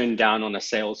being turned down on a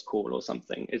sales call or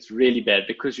something. It's really bad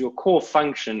because your core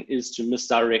function is to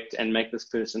misdirect and make this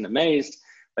person amazed,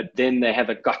 but then they have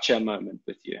a gotcha moment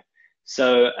with you.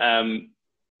 So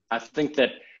I think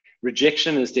that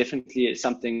rejection is definitely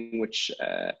something which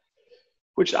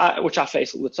I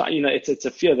face all the time. It's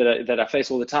a fear that I face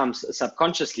all the time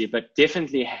subconsciously, but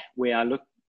definitely where I look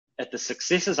at the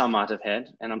successes I might have had,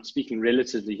 and I'm speaking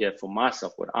relatively here for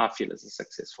myself, what I feel is a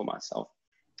success for myself.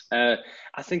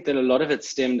 I think that a lot of it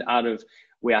stemmed out of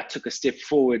where I took a step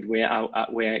forward,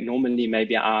 where normally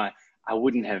maybe I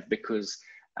wouldn't have, because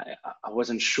I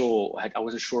wasn't sure. I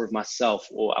wasn't sure of myself,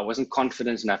 or I wasn't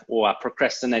confident enough, or I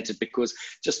procrastinated because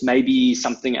just maybe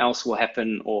something else will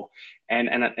happen,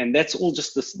 and that's all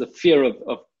just the fear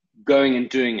of going and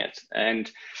doing it.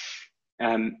 And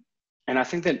I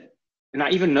think that, and I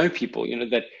even know people,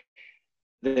 that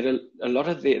a lot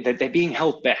of that they're being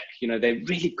held back. They're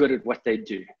really good at what they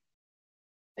do.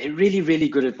 They're really, really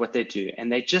good at what they do,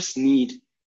 and they just need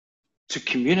to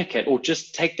communicate or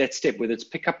just take that step, whether it's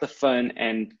pick up the phone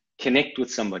and connect with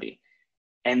somebody,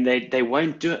 and they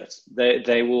won't do it.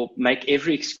 They will make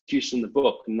every excuse in the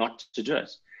book not to do it.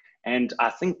 And I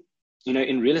think,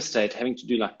 in real estate, having to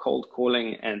do like cold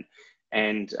calling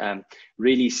and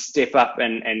really step up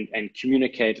and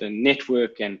communicate and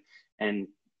network and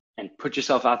put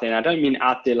yourself out there. And I don't mean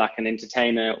out there like an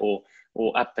entertainer or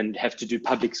up and have to do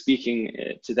public speaking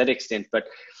to that extent, but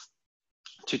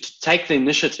to take the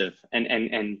initiative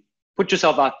and put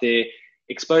yourself out there,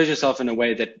 expose yourself in a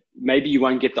way that maybe you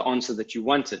won't get the answer that you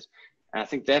wanted. And I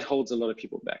think that holds a lot of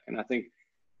people back. And I think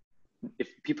if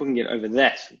people can get over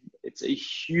that, it's a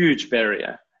huge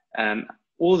barrier.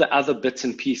 All the other bits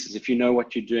and pieces, if you know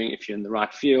what you're doing, if you're in the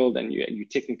right field and you're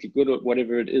technically good at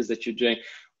whatever it is that you're doing,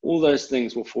 all those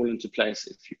things will fall into place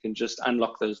if you can just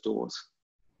unlock those doors.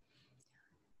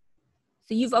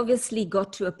 So you've obviously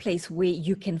got to a place where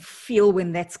you can feel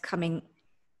when that's coming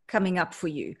up for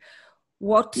you.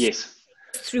 Yes.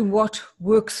 Through what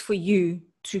works for you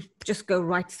to just go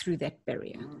right through that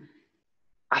barrier?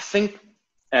 I think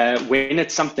when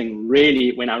it's something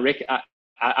really, when I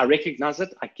I recognize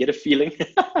it. I get a feeling,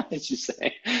 as you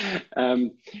say.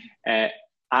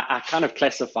 I kind of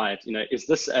classify it, you know, is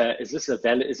this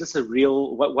a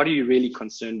real, what are you really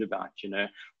concerned about, you know?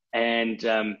 And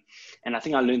I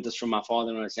think I learned this from my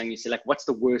father when I was young. He said, like, what's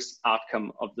the worst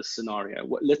outcome of the scenario?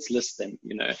 Let's list them,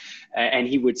 you know? And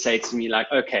he would say to me, like,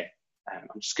 okay,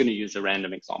 I'm just going to use a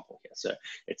random example here. So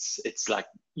it's like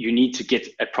you need to get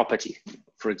a property,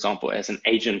 for example, as an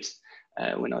agent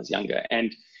when I was younger.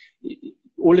 And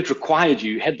all it required,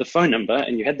 you had the phone number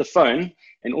and you had the phone,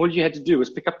 and all you had to do was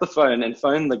pick up the phone and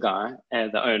phone the guy,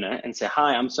 the owner, and say,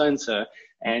 hi, I'm so-and-so,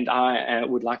 and I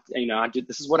would like to, you know,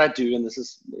 this is what I do, and this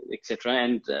is, etc.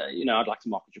 And, you know, I'd like to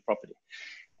market your property.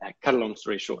 Cut a long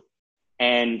story short.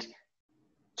 And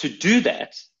to do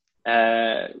that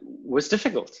was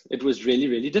difficult. It was really,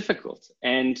 really difficult.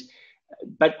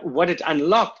 But what it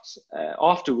unlocked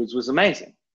afterwards was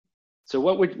amazing. So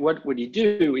what would he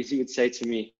do is he would say to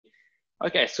me,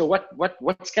 okay, so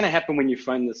what's going to happen when you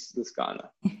phone this guy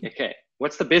now? Okay,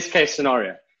 what's the best case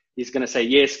scenario? He's going to say,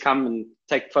 yes, come and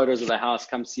take photos of the house,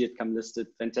 come see it, come list it,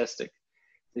 fantastic.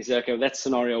 He said, okay, well, that's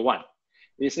scenario one. And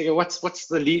you say, okay, what's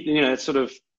the lead, you know, sort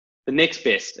of the next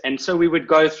best? And so we would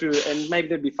go through, and maybe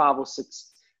there'd be 5 or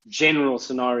 6 general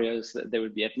scenarios that there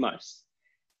would be at most.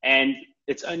 And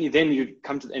it's only then you'd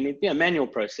come to, and it'd be a manual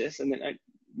process, and then a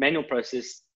manual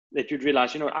process that you'd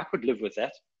realize, you know what, I could live with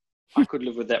that. I could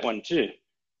live with that one too.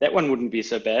 That one wouldn't be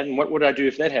so bad. And what would I do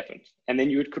if that happened? And then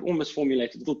you could almost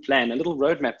formulate a little plan, a little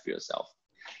roadmap for yourself.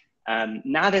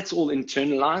 Now that's all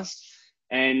internalized,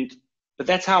 but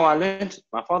that's how I learned.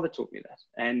 My father taught me that.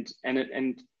 And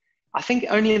I think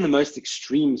only in the most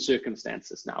extreme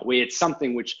circumstances now, where it's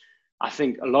something which I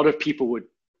think a lot of people would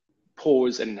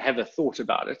pause and have a thought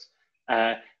about it.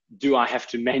 Do I have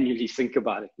to manually think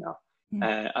about it now?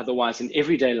 Otherwise, in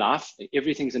everyday life,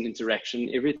 everything's an interaction.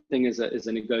 Everything is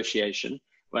a negotiation.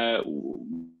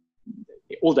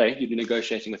 All day you're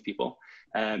negotiating with people,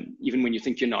 even when you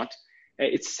think you're not.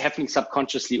 It's happening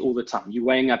subconsciously all the time. You're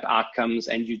weighing up outcomes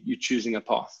and you're choosing a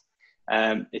path.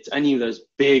 It's only those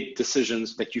big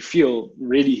decisions that you feel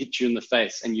really hit you in the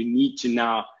face, and you need to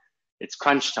now. It's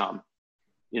crunch time.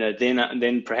 You know,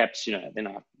 then perhaps, you know, then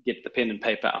I get the pen and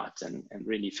paper out and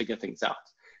really figure things out.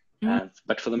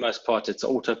 But for the most part, it's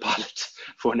autopilot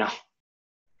for now.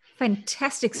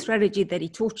 Fantastic strategy that he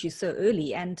taught you so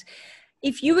early. And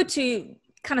if you were to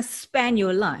kind of span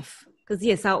your life, because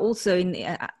yes, I also,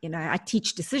 I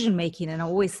teach decision making, and I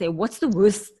always say, what's the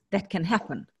worst that can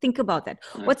happen? Think about that.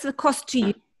 What's the cost to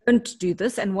you don't do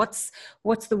this, and what's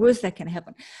the worst that can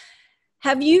happen?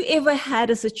 Have you ever had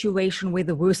a situation where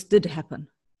the worst did happen?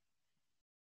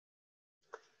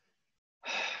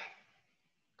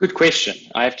 Good question.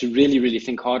 I have to really, really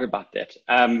think hard about that.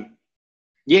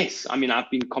 Yes, I mean, I've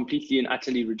been completely and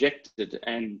utterly rejected.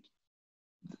 And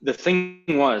the thing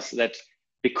was that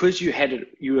because you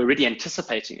were already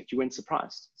anticipating it, you weren't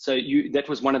surprised. So that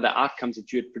was one of the outcomes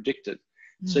that you had predicted.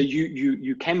 So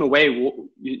you came away,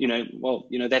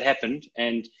 that happened,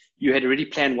 and you had already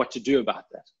planned what to do about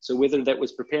that. So whether that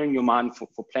was preparing your mind for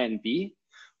plan B,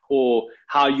 or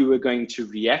how you were going to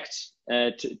react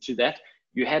to that,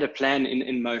 you had a plan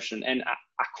in motion. And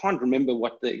I can't remember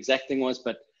what the exact thing was,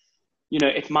 but, you know,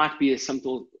 it might be a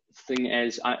simple thing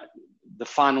as the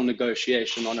final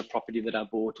negotiation on a property that I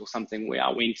bought, or something where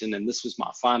I went in and this was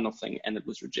my final thing and it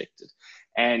was rejected.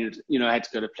 And, you know, I had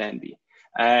to go to plan B,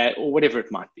 or whatever it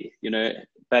might be, you know.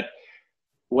 But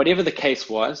whatever the case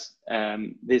was,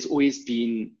 there's always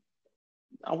been,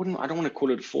 I don't want to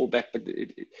call it a fallback, but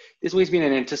there's always been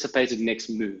an anticipated next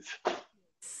move.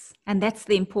 And that's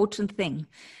the important thing,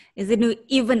 is that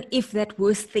even if that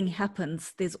worst thing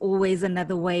happens, there's always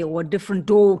another way, or a different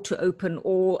door to open,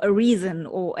 or a reason,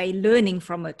 or a learning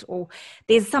from it, or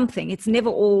there's something. It's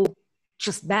never all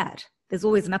just bad. There's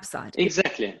always an upside.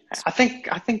 Exactly. I think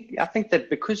that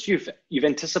because you've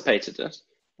anticipated it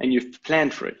and you've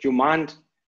planned for it, your mind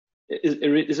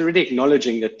is already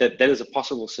acknowledging that is a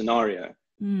possible scenario,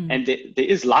 and there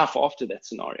is life after that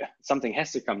scenario. Something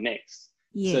has to come next.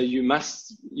 Yeah. So you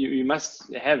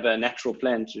must have a natural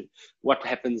plan to what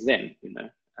happens then, you know.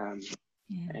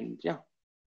 And yeah.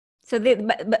 So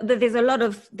there's a lot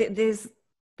of there's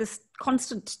this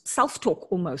constant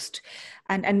self-talk almost,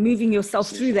 and moving yourself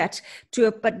through that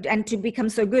to become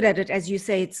so good at it, as you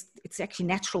say, it's actually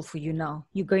natural for you now.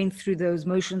 You're going through those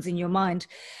motions in your mind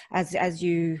as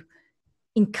you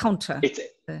encounter.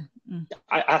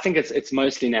 I think it's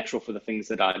mostly natural for the things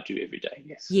that I do every day.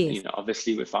 Yes. You know,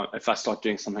 obviously, if I start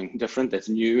doing something different that's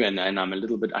new, and I'm a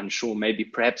little bit unsure, maybe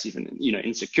perhaps even, you know,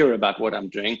 insecure about what I'm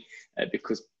doing,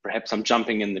 because perhaps I'm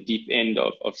jumping in the deep end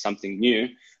of something new.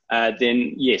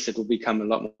 then yes, it will become a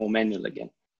lot more manual again.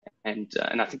 And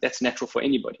I think that's natural for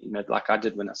anybody, like I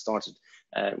did when I started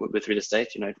with real estate.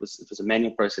 It was a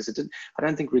manual process. I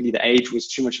don't think really the age was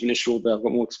too much of an issue, but I've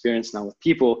got more experience now with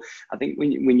people. I think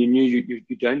when you're new,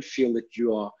 you don't feel that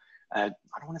you are, I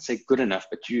don't want to say good enough,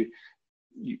 but I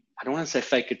don't want to say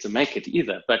fake it to make it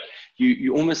either, but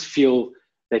you almost feel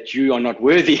that you are not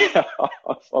worthy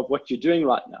of what you're doing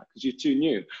right now because you're too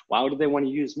new. Why would they want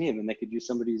to use me? And then they could use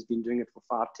somebody who's been doing it for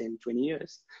 5, 10, 20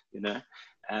 years,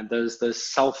 And those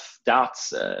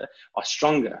self-doubts are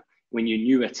stronger when you're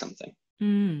new at something.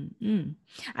 And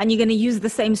you're going to use the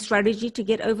same strategy to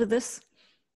get over this?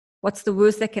 What's the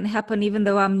worst that can happen even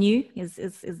though I'm new? Is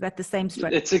that the same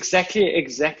strategy? It's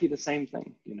exactly the same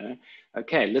thing,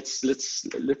 Okay, let's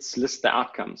list the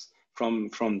outcomes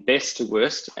from best to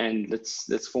worst, and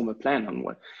let's form a plan on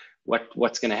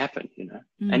what's going to happen,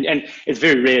 And it's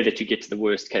very rare that you get to the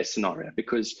worst case scenario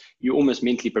because you're almost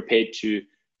mentally prepared to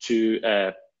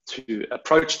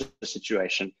approach the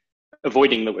situation,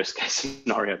 avoiding the worst case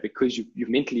scenario because you've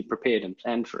mentally prepared and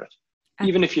planned for it,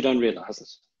 even if you don't realize it.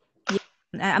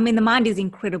 I mean, the mind is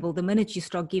incredible. The minute you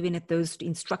start giving it those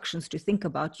instructions to think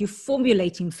about, you're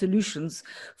formulating solutions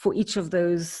for each of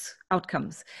those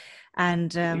outcomes.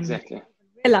 And exactly.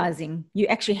 Realizing you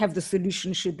actually have the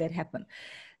solution should that happen.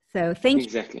 So thank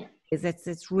exactly. you.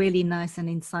 That's really nice and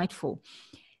insightful.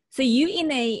 So you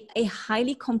in a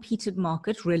highly competed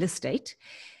market, real estate,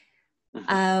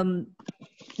 that's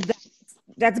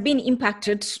been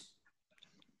impacted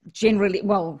generally,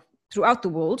 well, throughout the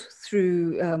world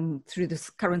through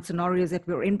the current scenarios that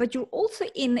we're in, but you're also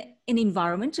in an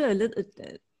environment,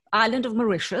 island of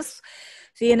Mauritius.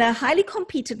 So you're in a highly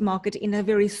competed market in a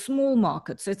very small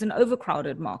market. So it's an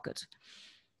overcrowded market.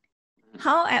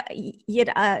 How, yet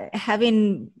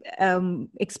having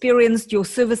experienced your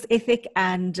service ethic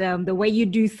and the way you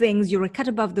do things, you're a cut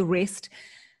above the rest.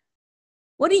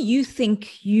 What do you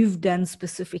think you've done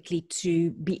specifically to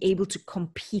be able to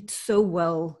compete so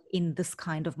well in this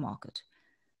kind of market?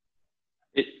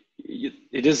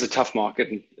 It is a tough market,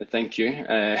 and thank you.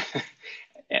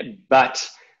 But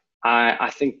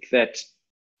I think that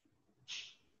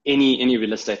any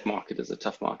real estate market is a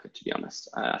tough market, to be honest.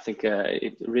 I think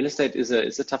real estate is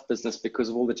a tough business because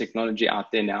of all the technology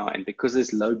out there now, and because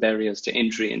there's low barriers to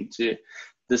entry into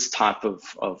this type of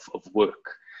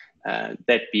work.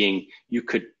 That being, you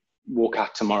could walk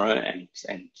out tomorrow and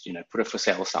put a for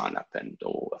sale sign up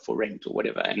or for rent or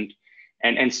whatever and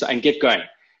get going.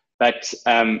 But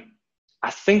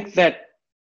I think that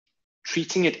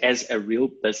treating it as a real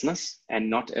business and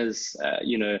not as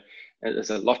as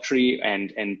a lottery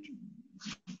and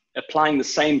applying the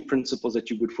same principles that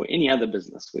you would for any other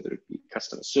business, whether it be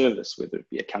customer service, whether it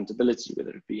be accountability,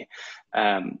 whether it be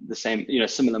the same,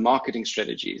 similar marketing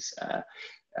strategies.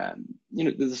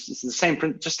 This is the same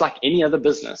print, just like any other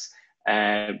business,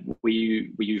 where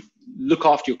you look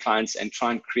after your clients and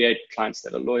try and create clients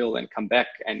that are loyal and come back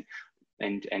and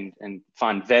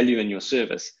find value in your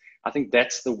service. I think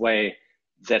that's the way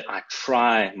that I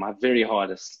try my very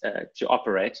hardest to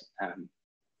operate,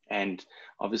 and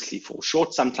obviously fall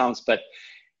short sometimes, but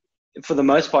for the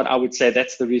most part, I would say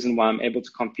that's the reason why I'm able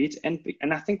to compete. And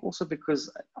I think also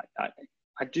because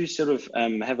I do sort of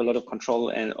have a lot of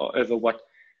control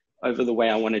over the way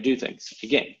I want to do things.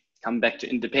 Again, come back to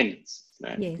independence.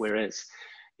 Yes. Whereas,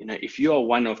 if you are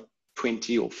one of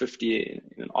 20 or 50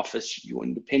 in an office, your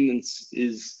independence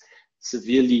is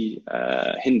severely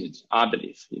hindered, I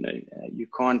believe. You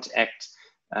can't act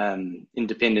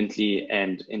independently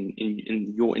and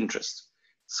in your interest.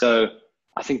 So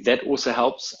I think that also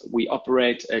helps. We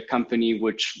operate a company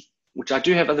which I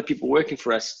do have other people working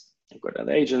for us. I've got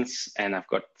other agents and I've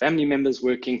got family members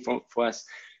working for us.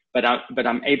 But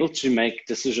I'm able to make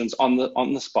decisions on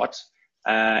the spot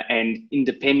and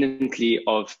independently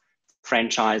of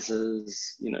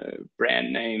franchises,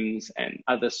 brand names and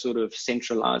other sort of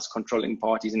centralized controlling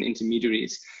parties and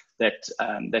intermediaries that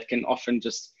can often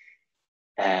just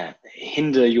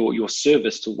hinder your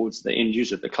service towards the end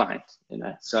user, the client.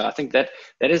 So I think that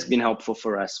has been helpful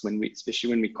for us especially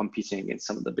when we're competing against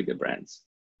some of the bigger brands.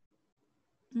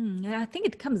 I think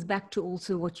it comes back to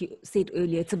also what you said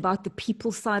earlier. It's about the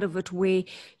people side of it, where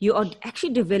you are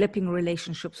actually developing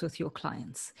relationships with your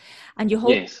clients, and you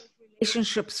hold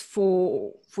relationships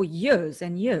for years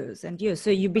and years and years. So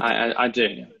you become I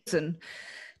do. person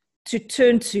to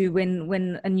turn to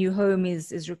when a new home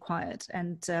is required.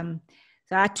 And so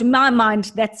to my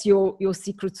mind, that's your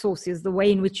secret sauce, is the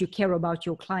way in which you care about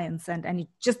your clients, and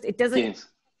it doesn't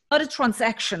not a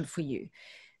transaction for you.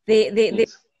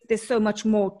 There's so much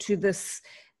more to this.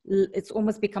 It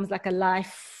almost becomes like a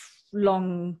life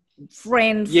lifelong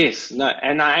friends. Yes, no,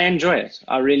 and I enjoy it.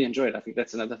 I really enjoy it. I think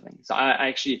that's another thing. So I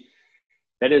actually,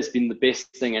 that has been the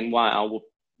best thing, and why I will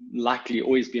likely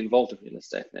always be involved in real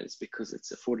estate. That is because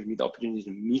it's afforded me the opportunity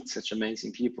to meet such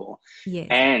amazing people, Yes.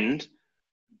 and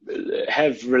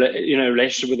have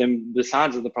relationship with them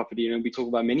besides of the property. We talk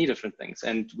about many different things,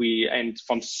 and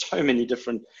from so many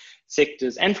different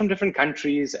sectors and from different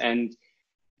countries, and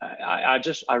I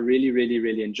really, really,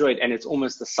 really enjoy it. And it's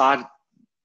almost the side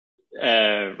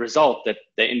result that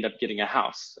they end up getting a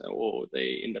house, or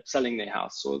they end up selling their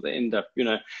house, or they end up,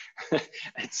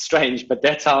 it's strange, but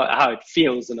that's how it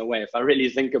feels in a way, if I really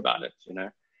think about it,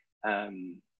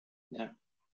 yeah.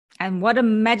 And what a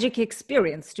magic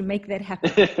experience to make that happen.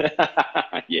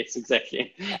 Yes,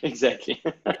 exactly.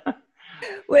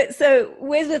 So,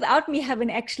 Wes, without me having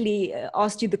actually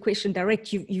asked you the question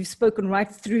direct, you've spoken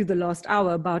right through the last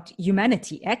hour about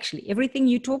humanity. Actually, everything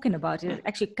you're talking about, it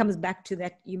actually comes back to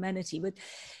that humanity. But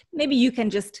maybe you can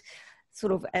just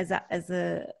sort of, as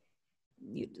a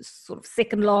sort of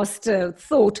second last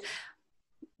thought,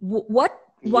 what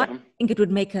I think it would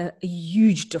make a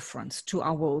huge difference to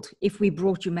our world if we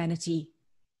brought humanity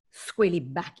squarely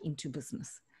back into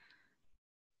business.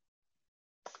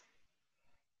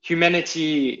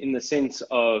 Humanity in the sense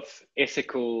of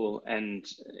ethics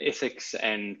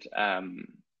and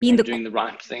doing the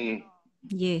right thing.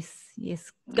 Yes.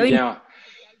 Going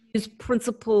is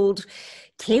principled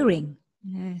caring.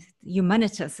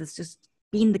 Humanitas is just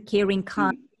being the caring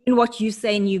kind in what you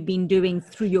say and you've been doing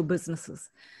through your businesses.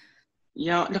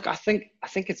 Yeah, look, I think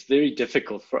it's very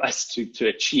difficult for us to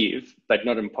achieve, but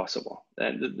not impossible.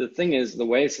 The thing is, the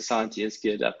way society is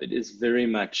geared up, it is very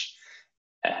much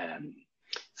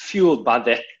fueled by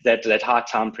that high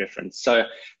time preference. So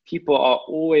people are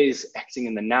always acting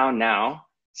in the now,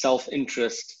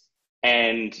 self-interest,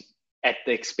 and at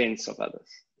the expense of others.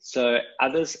 So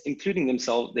others, including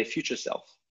themselves, their future self.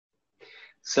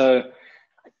 So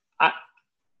I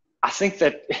think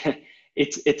that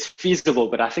it's feasible,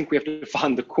 but I think we have to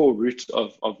find the core root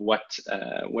of what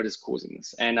is causing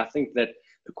this. And I think that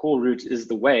the core root is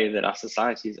the way that our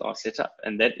societies are set up.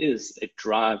 And that is, it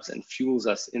drives and fuels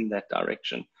us in that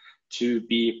direction to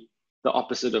be the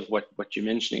opposite of what you're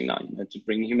mentioning now, to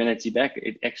bring humanity back.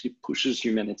 It actually pushes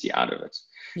humanity out of it.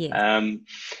 Yeah.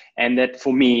 And that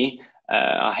for me,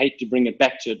 I hate to bring it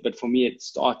back to it, but for me, it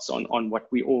starts on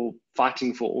what we're all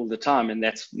fighting for all the time, and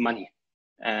that's money.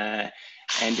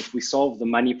 And if we solve the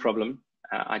money problem,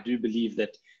 I do believe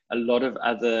that a lot of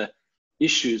other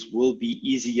issues will be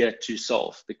easier to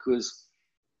solve, because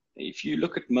if you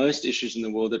look at most issues in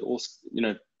the world, that all,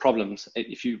 problems,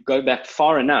 if you go back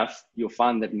far enough, you'll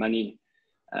find that money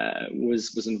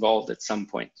was involved at some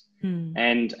point.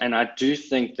 And I do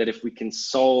think that if we can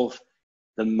solve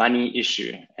the money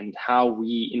issue and how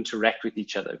we interact with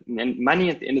each other, and money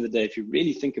at the end of the day, if you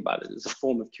really think about it, is a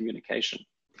form of communication.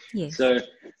 Yes. So,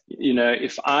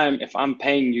 if I'm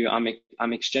paying you,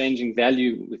 I'm exchanging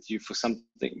value with you for something.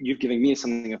 You're giving me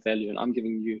something of value, and I'm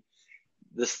giving you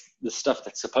the stuff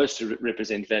that's supposed to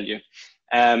represent value.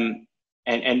 And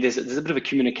there's a bit of a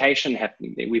communication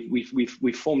happening there.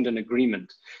 We've formed an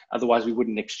agreement. Otherwise, we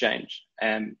wouldn't exchange.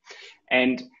 And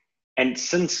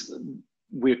since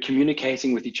we're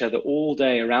communicating with each other all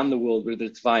day around the world, whether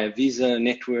it's via Visa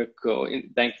network or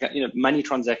bank, money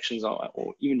transactions,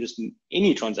 or even just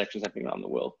any transactions happening around the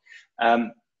world.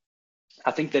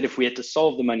 I think that if we had to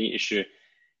solve the money issue,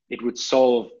 it would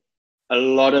solve a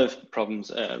lot of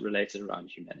problems related around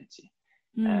humanity,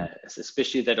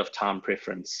 especially that of time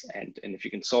preference. And if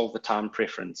you can solve the time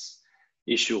preference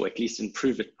issue, or at least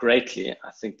improve it greatly,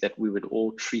 I think that we would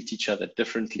all treat each other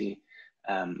differently.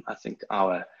 I think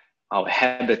our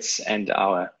habits and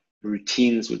our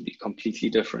routines would be completely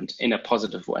different in a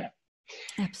positive way.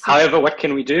 Absolutely. However, what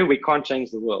can we do? We can't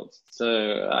change the world.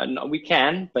 So we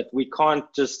can, but we can't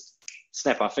just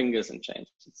snap our fingers and change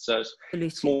it. So Absolutely.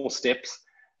 Small steps.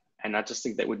 And I just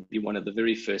think that would be one of the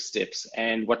very first steps.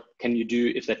 And what can you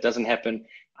do if that doesn't happen?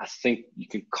 I think you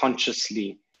can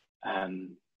consciously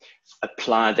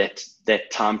apply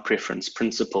that time preference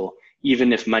principle.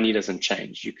 Even if money doesn't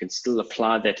change, you can still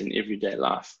apply that in everyday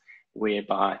life,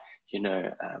 whereby,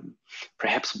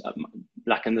 perhaps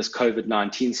like in this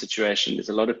COVID-19 situation, there's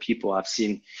a lot of people I've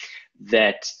seen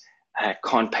that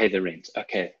can't pay the rent.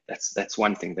 Okay, that's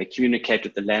one thing. They communicate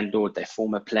with the landlord, they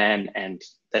form a plan, and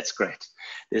that's great.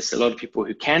 There's a lot of people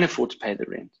who can afford to pay the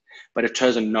rent, but have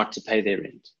chosen not to pay their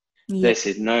rent. Yeah. They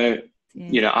said, no,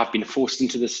 I've been forced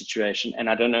into this situation, and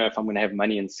I don't know if I'm going to have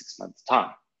money in 6 months'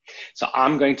 time. So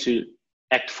I'm going to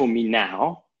act for me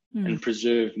now and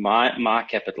preserve my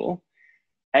capital,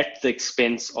 at the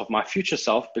expense of my future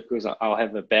self, because I'll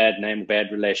have a bad name,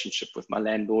 bad relationship with my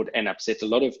landlord, and upset a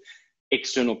lot of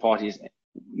external parties,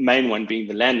 main one being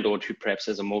the landlord, who perhaps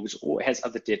has a mortgage or has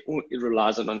other debt or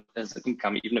relies on it as an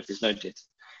income, even if there's no debt,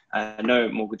 no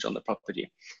mortgage on the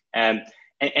property. And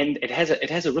it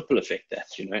has a ripple effect, that,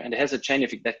 and it has a chain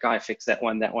effect. That guy affects that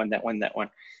one, that one, that one, that one.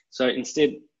 So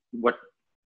instead,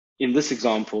 in this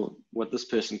example, what this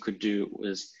person could do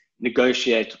was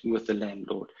negotiate with the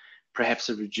landlord, perhaps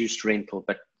a reduced rental,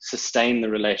 but sustain the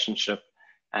relationship,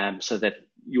 so that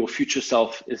your future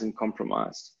self isn't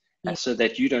compromised, so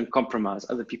that you don't compromise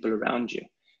other people around you.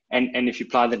 And if you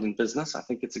apply that in business, I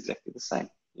think it's exactly the same,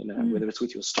 whether it's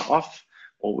with your staff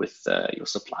or with your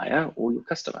supplier or your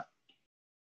customer.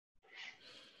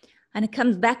 And it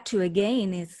comes back to,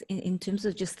 again, is in terms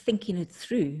of just thinking it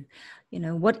through.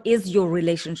 What is your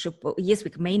relationship? Well, yes,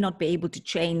 we may not be able to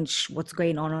change what's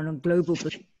going on a global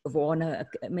or on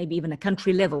maybe even a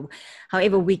country level.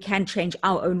 However, we can change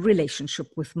our own relationship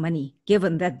with money,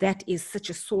 given that is such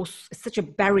a source, such a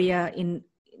barrier in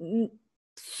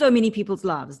so many people's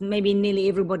lives, maybe nearly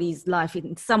everybody's life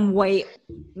in some way,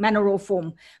 manner or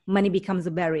form. Money becomes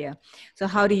a barrier. So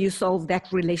how do you solve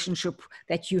that relationship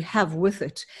that you have with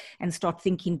it and start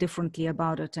thinking differently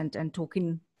about it and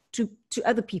talking to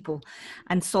other people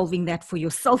and solving that for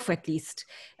yourself, at least,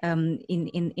 in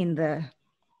the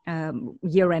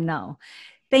here and now?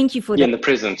 Thank you for that. In the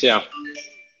present, yeah.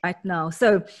 Right now.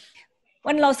 So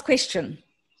one last question.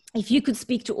 If you could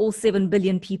speak to all 7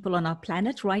 billion people on our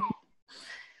planet right now,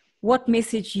 what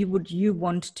message would you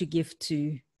want to give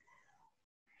to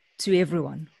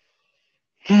everyone?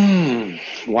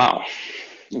 Wow.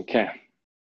 Okay.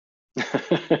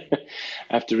 I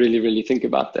have to really, really think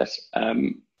about that.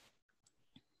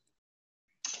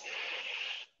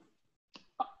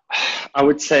 I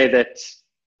would say that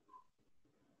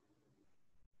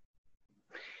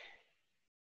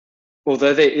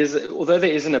although there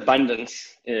is an abundance,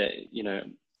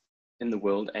 in the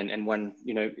world, and one,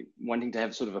 wanting to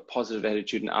have sort of a positive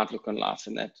attitude and outlook on life,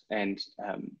 and that, and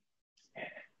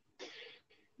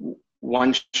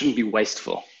one shouldn't be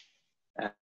wasteful.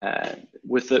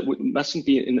 Mustn't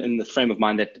be in the frame of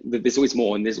mind that there's always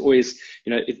more, and there's always,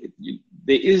 there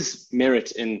is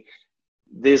merit in,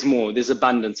 there's more, there's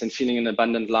abundance, and feeling an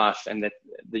abundant life, and that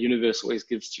the universe always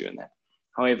gives to you, and that.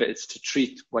 However, it's to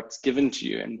treat what's given to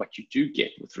you and what you do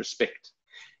get with respect,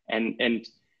 and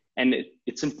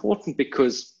it's important,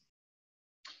 because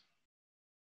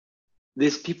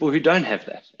there's people who don't have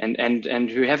that, and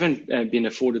who haven't been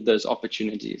afforded those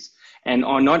opportunities, and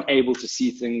are not able to see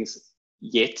things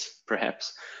yet,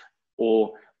 perhaps,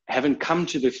 or haven't come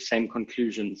to the same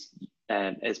conclusions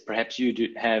as perhaps you do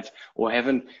have, or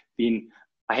haven't been,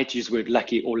 I hate to use the word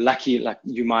lucky, or lucky like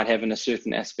you might have in a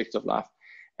certain aspect of life.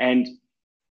 And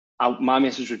my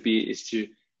message would be is to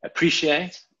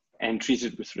appreciate and treat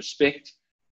it with respect,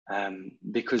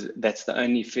 because that's the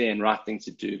only fair and right thing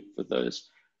to do for those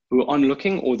who are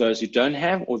onlooking, or those who don't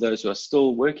have, or those who are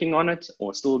still working on it,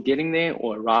 or still getting there,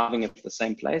 or arriving at the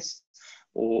same place,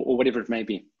 or whatever it may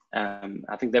be.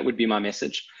 I think that would be my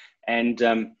message. And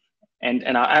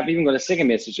I've even got a second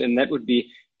message, and that would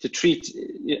be to treat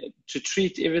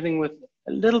everything with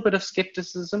a little bit of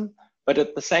skepticism, but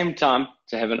at the same time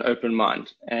to have an open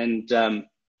mind. And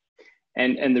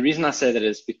the reason I say that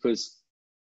is because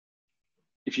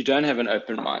if you don't have an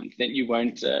open mind, then you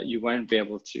won't be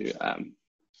able to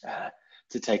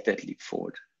take that leap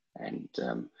forward, and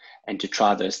to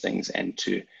try those things, and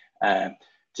to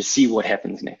see what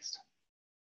happens next.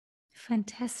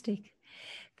 Fantastic.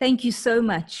 Thank you so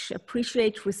much.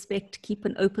 Appreciate, respect, keep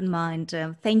an open mind.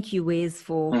 Thank you, Wes,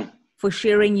 for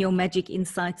sharing your magic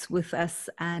insights with us,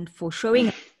 and for showing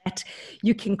us that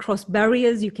you can cross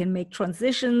barriers, you can make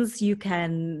transitions, you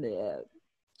can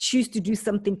choose to do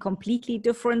something completely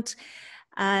different.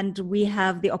 And we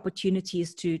have the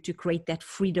opportunities to create that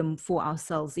freedom for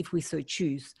ourselves if we so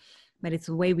choose. But it's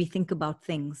the way we think about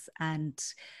things. And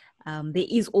there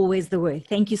is always the way.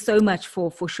 Thank you so much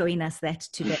for showing us that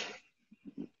today.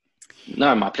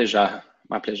 No, my pleasure.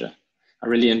 My pleasure. I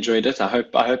really enjoyed it. I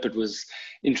hope it was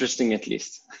interesting, at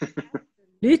least.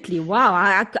 Absolutely. Wow.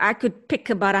 I could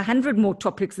pick about 100 more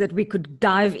topics that we could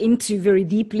dive into very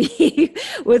deeply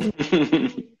with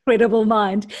incredible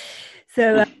mind.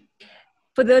 So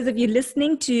for those of you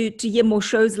listening, to hear more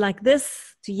shows like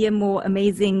this, to hear more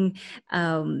amazing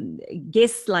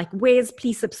guests like Wes,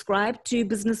 please subscribe to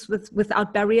Business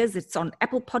Without Barriers. It's on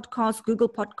Apple Podcasts, Google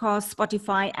Podcasts,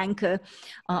 Spotify, Anchor,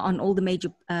 on all the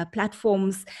major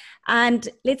platforms. And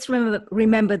let's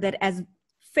remember that as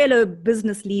fellow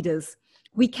business leaders,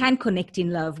 We can connect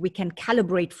in love. We can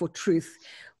calibrate for truth.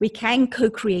 We can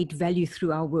co-create value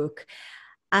through our work.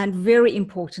 And very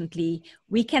importantly,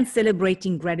 we can celebrate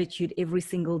in gratitude every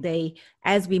single day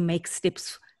as we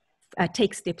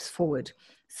take steps forward.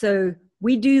 So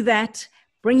we do that,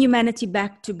 bring humanity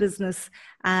back to business,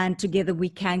 and together we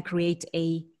can create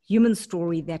a human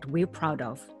story that we're proud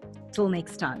of. Till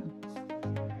next time.